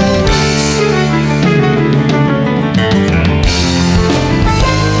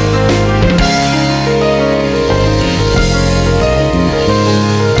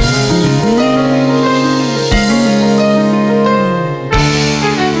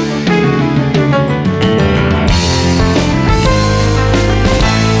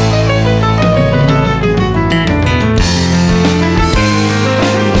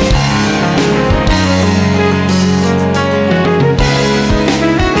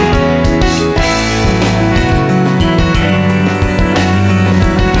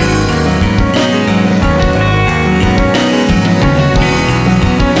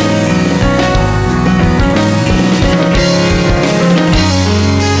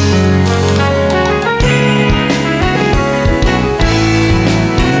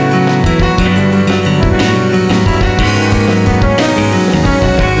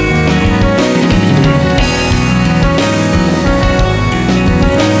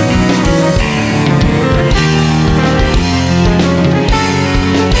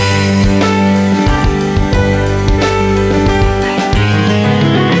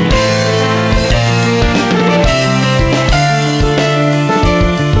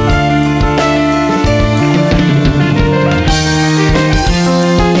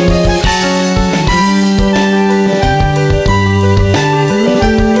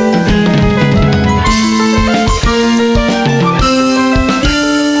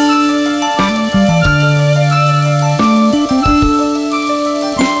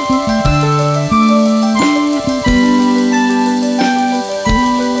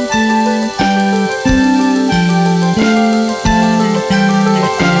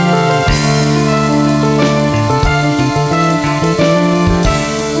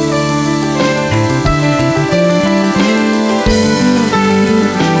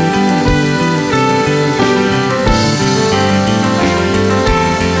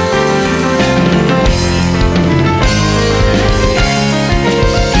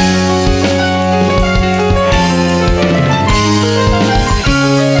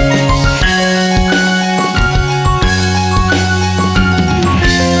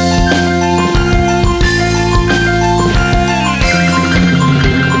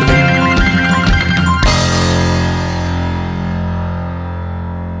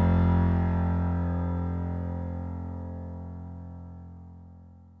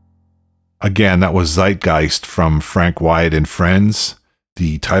 Again, that was Zeitgeist from Frank Wyatt and Friends,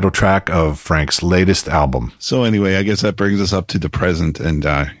 the title track of Frank's latest album. So anyway, I guess that brings us up to the present, and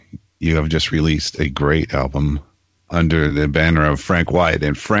you have just released a great album under the banner of Frank Wyatt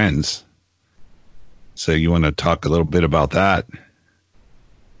and Friends. So you want to talk a little bit about that?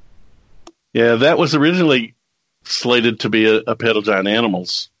 Yeah, that was originally slated to be a Pedal Giant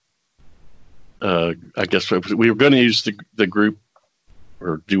Animals. I guess we were going to use the group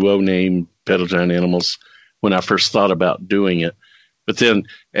or duo name Pedal Giant Animals when I first thought about doing it. But then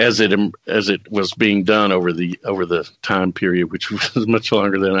as it was being done over the time period, which was much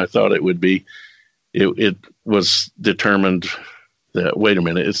longer than I thought it would be, it was determined that, wait a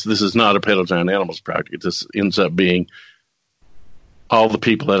minute, this is not a Pedal Giant Animals project. This ends up being all the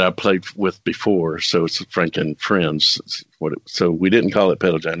people that I played with before. So it's Frank and Friends. So we didn't call it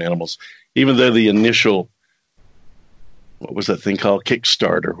Pedal Giant Animals, even though the initial, what was that thing called?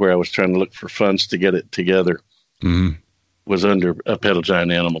 Kickstarter, where I was trying to look for funds to get it together, was under a Pedal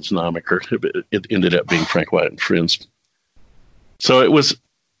Giant Animals moniker. It ended up being Frank Wyatt and Friends. So it was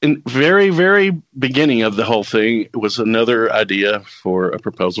in very, very beginning of the whole thing. It was another idea for a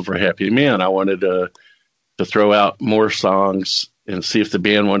proposal for Happy Man. I wanted to throw out more songs and see if the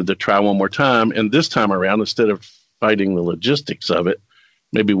band wanted to try one more time. And this time around, instead of fighting the logistics of it,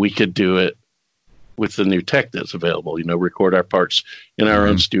 maybe we could do it with the new tech that's available, record our parts in our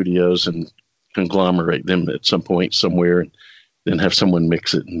own studios and conglomerate them at some point somewhere and then have someone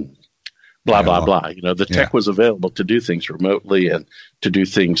mix it and blah, blah, blah. The tech was available to do things remotely and to do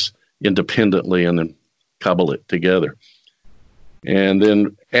things independently and then cobble it together. And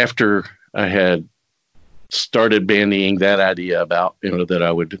then after I had started bandying that idea about, that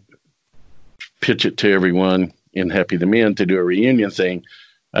I would pitch it to everyone in Happy the Men to do a reunion thing,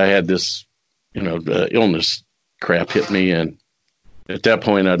 I had this the illness crap hit me. And at that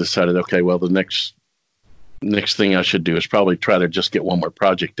point I decided, okay, well, the next next thing I should do is probably try to just get one more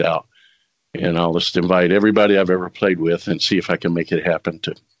project out, and I'll just invite everybody I've ever played with and see if I can make it happen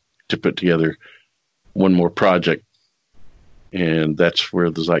to put together one more project. And that's where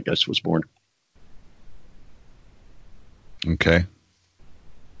the Zeitgeist was born. Okay.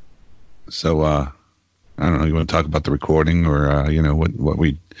 So, I don't know, you want to talk about the recording or, what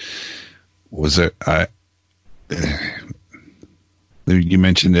we, was it, you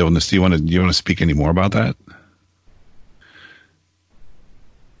mentioned illness. Do you want to speak any more about that?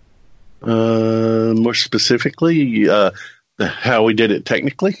 More specifically, how we did it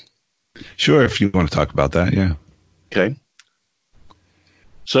technically? Sure, if you want to talk about that, yeah. Okay.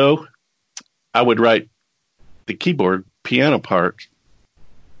 So I would write the keyboard piano part.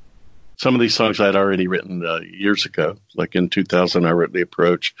 Some of these songs I'd already written years ago. Like in 2000, I wrote The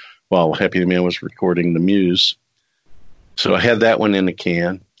Approach while Happy the Man was recording The Muse. So I had that one in the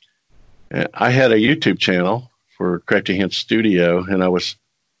can. I had a YouTube channel for Crafty Hands Studio, and I was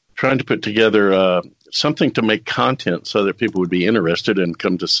trying to put together something to make content so that people would be interested and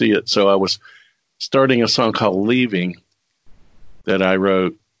come to see it. So I was starting a song called Leaving that I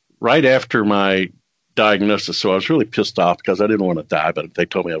wrote right after my diagnosis. So I was really pissed off because I didn't want to die, but they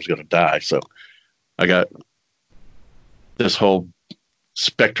told me I was going to die. So I got this whole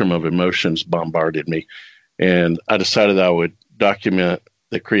spectrum of emotions bombarded me. And I decided I would document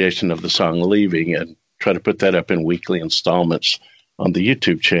the creation of the song Leaving and try to put that up in weekly installments on the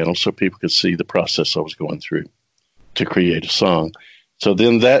YouTube channel so people could see the process I was going through to create a song. So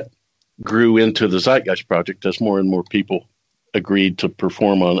then that grew into the Zeitgeist project as more and more people agreed to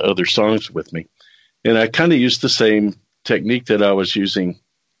perform on other songs with me. And I kind of used the same technique that I was using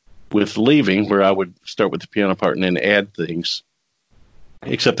with Leaving, where I would start with the piano part and then add things,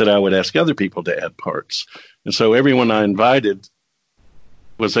 except that I would ask other people to add parts. And so everyone I invited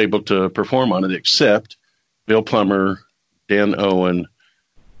was able to perform on it, except Bill Plummer, Dan Owen,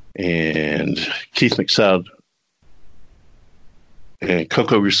 and Keith McSoud, and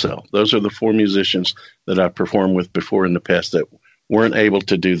Coco Roussel. Those are the four musicians that I performed with before in the past that weren't able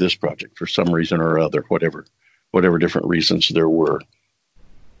to do this project for some reason or other, whatever different reasons there were.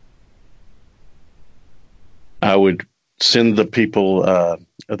 I would send the people, I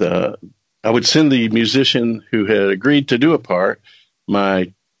would send the musician who had agreed to do a part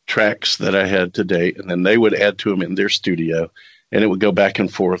my tracks that I had to date, and then they would add to them in their studio, and it would go back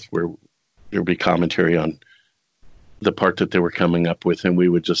and forth where there would be commentary on the part that they were coming up with, and we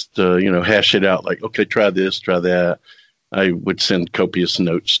would just, hash it out like, okay, try this, try that. I would send copious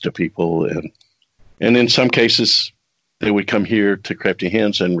notes to people, and in some cases, they would come here to Crafty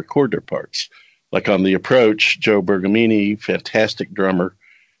Hands and record their parts. Like on The Approach, Joe Bergamini, fantastic drummer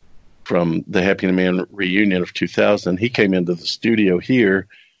from the Happy the Man reunion of 2000, he came into the studio here,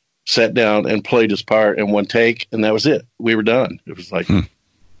 sat down and played his part in one take, and that was it. We were done. It was like an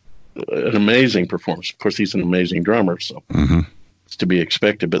amazing performance. Of course, he's an amazing drummer, so it's to be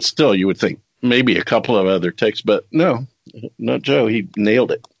expected. But still, you would think maybe a couple of other takes, but no, not Joe. He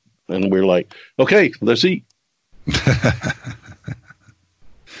nailed it. And we're like, okay, let's eat.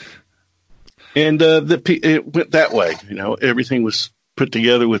 And it went that way. Everything was put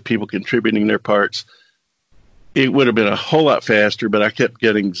together with people contributing their parts. It would have been a whole lot faster, but I kept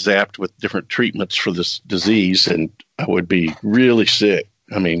getting zapped with different treatments for this disease, and I would be really sick.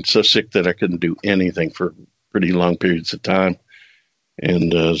 I mean, so sick that I couldn't do anything for pretty long periods of time.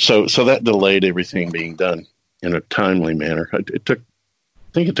 And so that delayed everything being done in a timely manner. I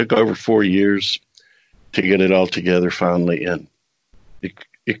think it took over 4 years to get it all together finally, and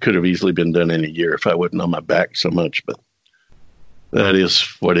it could have easily been done in a year if I wasn't on my back so much, but that is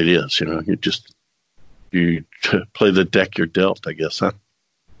what it is. You play the deck you're dealt, I guess, huh?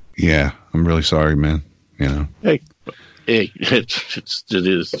 Yeah, I'm really sorry, man. Hey, it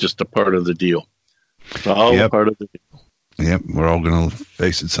is just a part of the deal. It's all a part of the deal. Yep, we're all going to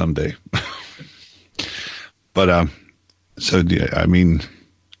face it someday. But so I mean,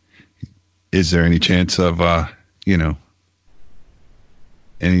 is there any chance of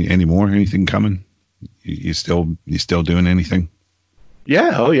anything coming? You still doing anything?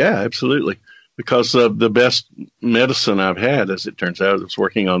 Yeah, oh yeah, absolutely. Because the best medicine I've had, as it turns out, is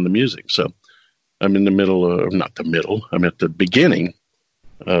working on the music. So I'm in the middle of, not the middle, I'm at the beginning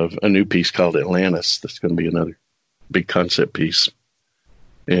of a new piece called Atlantis. That's going to be another big concept piece.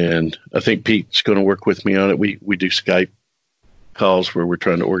 And I think Pete's going to work with me on it. We do Skype calls where we're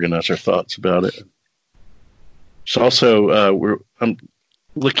trying to organize our thoughts about it. It's also, I'm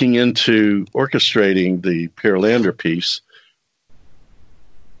looking into orchestrating the Pyrolandra piece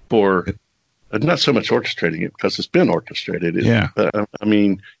for... Not so much orchestrating it because it's been orchestrated. But I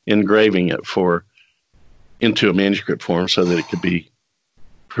mean, engraving it for into a manuscript form so that it could be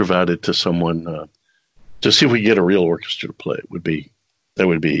provided to someone to see if we could get a real orchestra to play it. That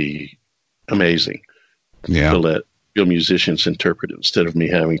would be amazing. Yeah. To let real musicians interpret it instead of me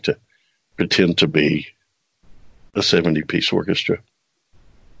having to pretend to be a 70-piece orchestra.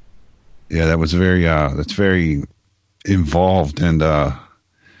 Yeah, that was that's very involved, and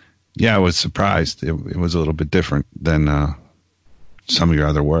I was surprised. It was a little bit different than some of your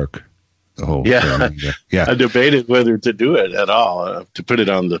other work. The whole thing. Yeah. I debated whether to do it at all, to put it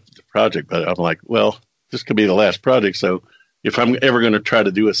on the project, but I'm like, well, this could be the last project. So if I'm ever going to try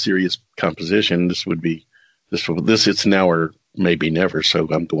to do a serious composition, this it's now or maybe never. So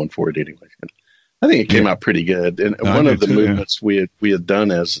I'm going for it anyway. And I think it came out pretty good. And one of the movements we had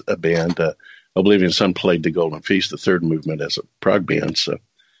done as a band, Oblivion Sun played the Golden Feast, the third movement, as a prog band. So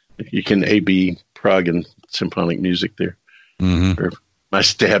you can A/B prog and symphonic music there. Mm-hmm. Or my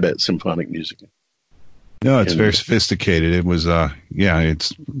stab at symphonic music. No, it's very sophisticated. It was,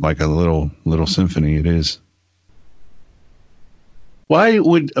 it's like a little symphony. It is.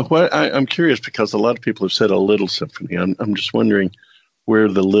 I'm curious because a lot of people have said a little symphony. I'm just wondering where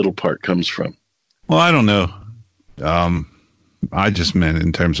the little part comes from. Well, I don't know. I just meant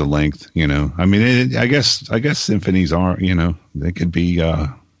in terms of length, I mean, I guess symphonies are, they could be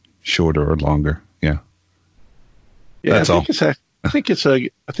shorter or longer. Yeah. Yeah, that's all. I think it's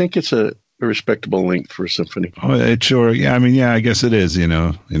a respectable length for a symphony. Oh, it sure. Yeah. I mean, yeah, I guess it is, in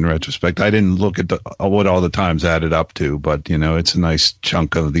retrospect. I didn't look at what all the times added up to, but it's a nice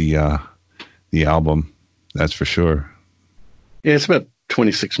chunk of the album. That's for sure. Yeah. It's about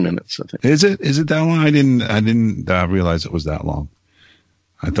 26 minutes, I think. Is it that long? I didn't realize it was that long.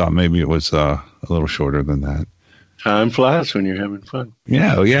 I thought maybe it was a little shorter than that. Time flies when you're having fun.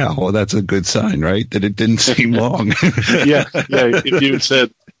 Yeah. Oh, yeah. Well, that's a good sign, right? That it didn't seem long. Yeah. If you had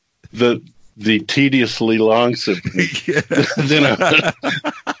said the tediously long symphony, then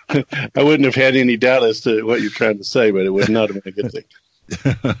I wouldn't have had any doubt as to what you're trying to say, but it would not have been a good thing.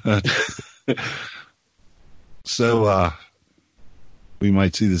 So we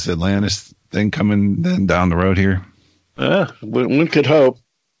might see this Atlantis thing coming then down the road here. One could hope.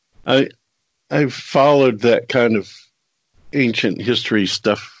 I've followed that kind of ancient history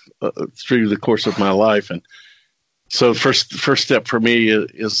stuff through the course of my life, and so first step for me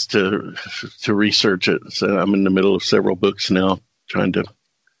is to research it. So I'm in the middle of several books now, trying to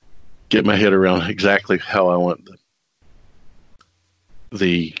get my head around exactly how I want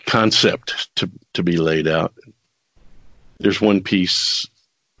the concept to be laid out. There's one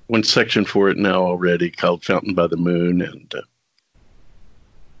section for it now already called Fountain by the Moon, and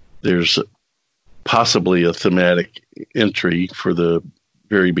there's possibly a thematic entry for the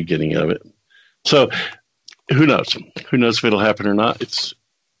very beginning of it. So who knows? Who knows if it'll happen or not?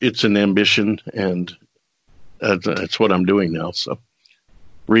 It's an ambition, and that's what I'm doing now. So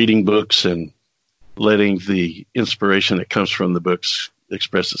reading books and letting the inspiration that comes from the books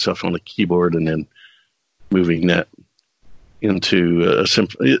express itself on the keyboard, and then moving that into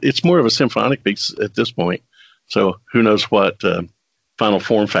it's more of a symphonic piece at this point. So who knows what final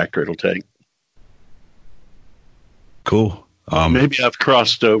form factor it'll take. Cool. Maybe I've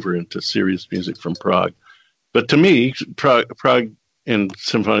crossed over into serious music from Prague, but to me, Prague and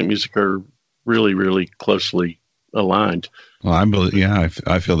symphonic music are really, really closely aligned. Well, I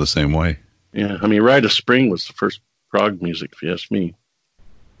feel the same way. Yeah, I mean, Rite of Spring was the first Prague music, if you ask me.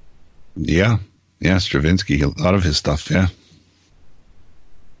 Yeah, Stravinsky, a lot of his stuff. Yeah,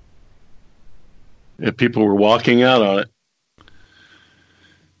 people were walking out on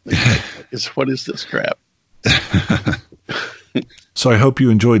it. What is this crap? So I hope you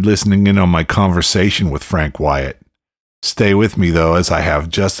enjoyed listening in on my conversation with Frank Wyatt. Stay with me, though, as I have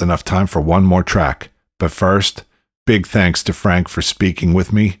just enough time for one more track. But first, big thanks to Frank for speaking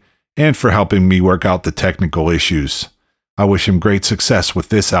with me and for helping me work out the technical issues. I wish him great success with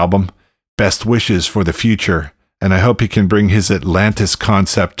this album, best wishes for the future, and I hope he can bring his Atlantis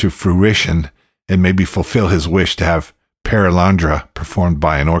concept to fruition and maybe fulfill his wish to have Paralandra performed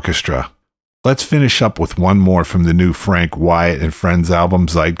by an orchestra. Let's finish up with one more from the new Frank Wyatt and Friends album,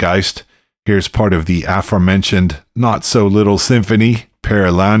 Zeitgeist. Here's part of the aforementioned not-so-little symphony,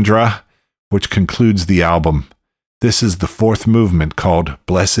 Paralandra, which concludes the album. This is the fourth movement called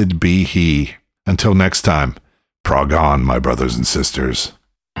Blessed Be He. Until next time, prog on, my brothers and sisters.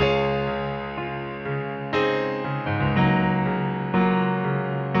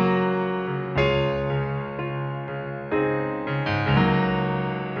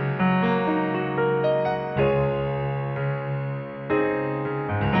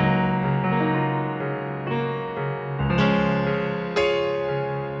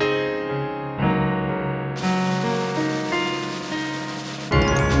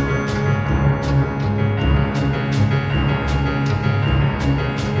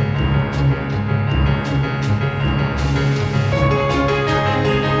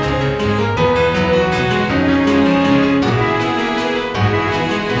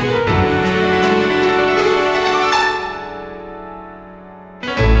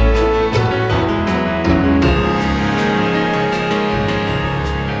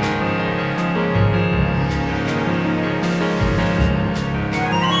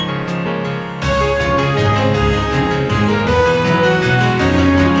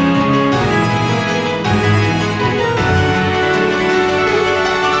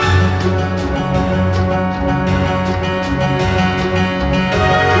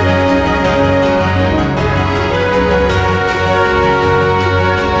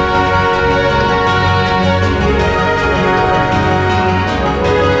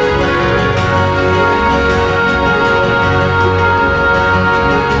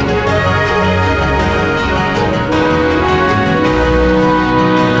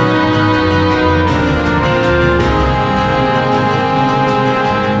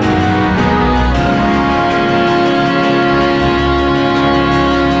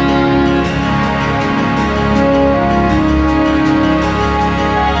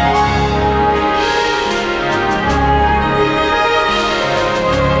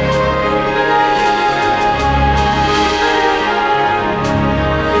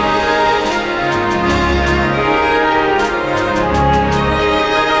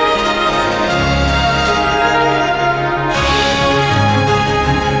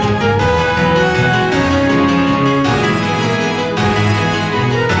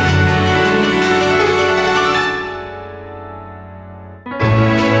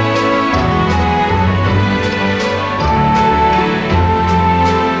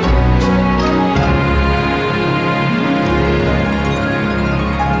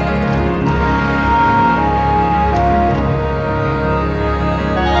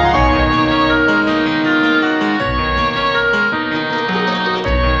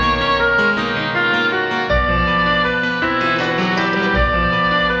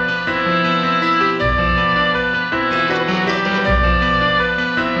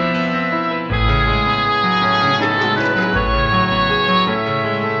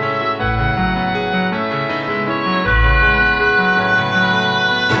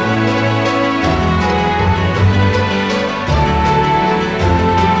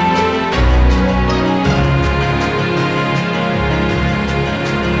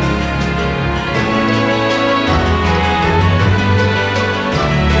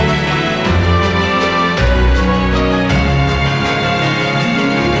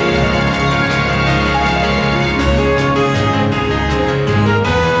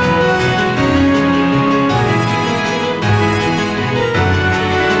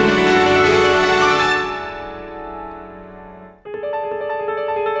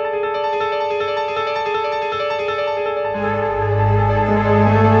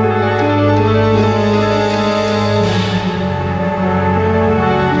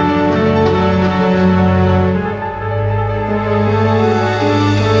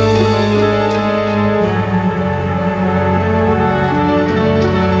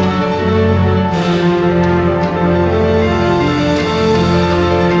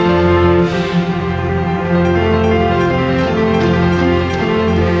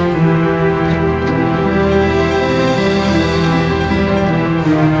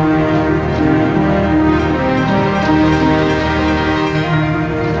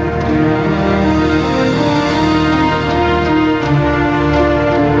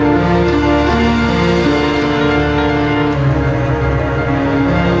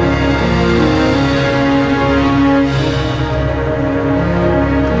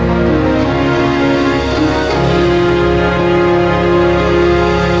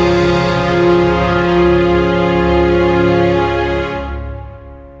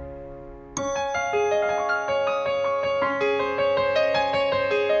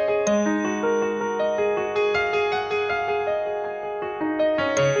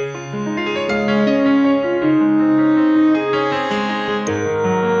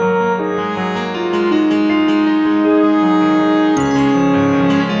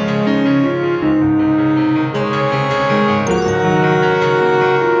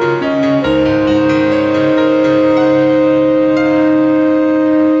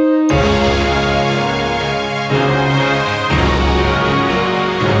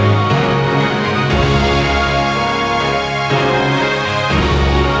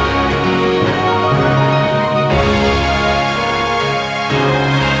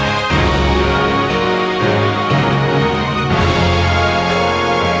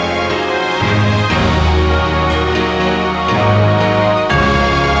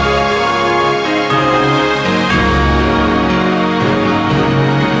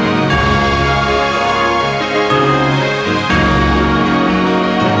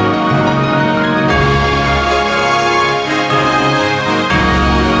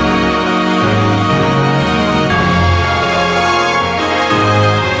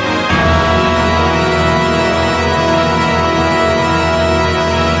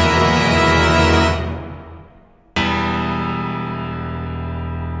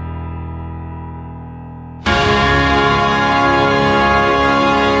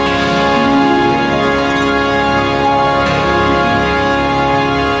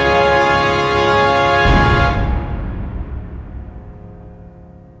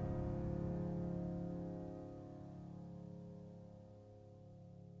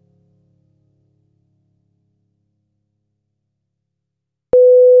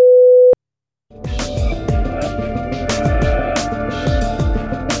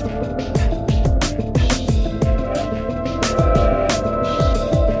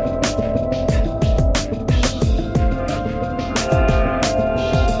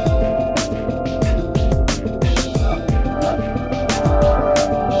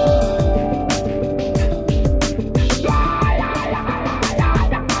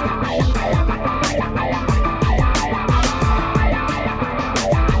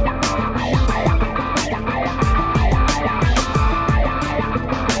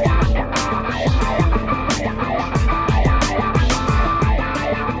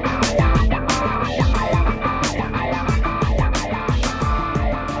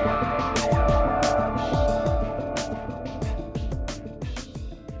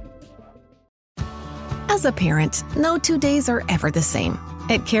 As a parent, no 2 days are ever the same.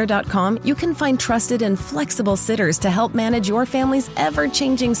 At Care.com, you can find trusted and flexible sitters to help manage your family's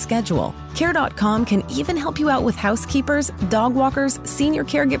ever-changing schedule. Care.com can even help you out with housekeepers, dog walkers, senior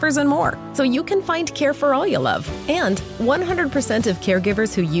caregivers, and more, so you can find care for all you love. And 100% of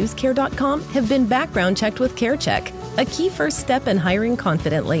caregivers who use Care.com have been background checked with CareCheck, a key first step in hiring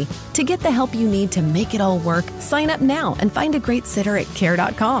confidently. To get the help you need to make it all work, sign up now and find a great sitter at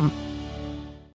Care.com.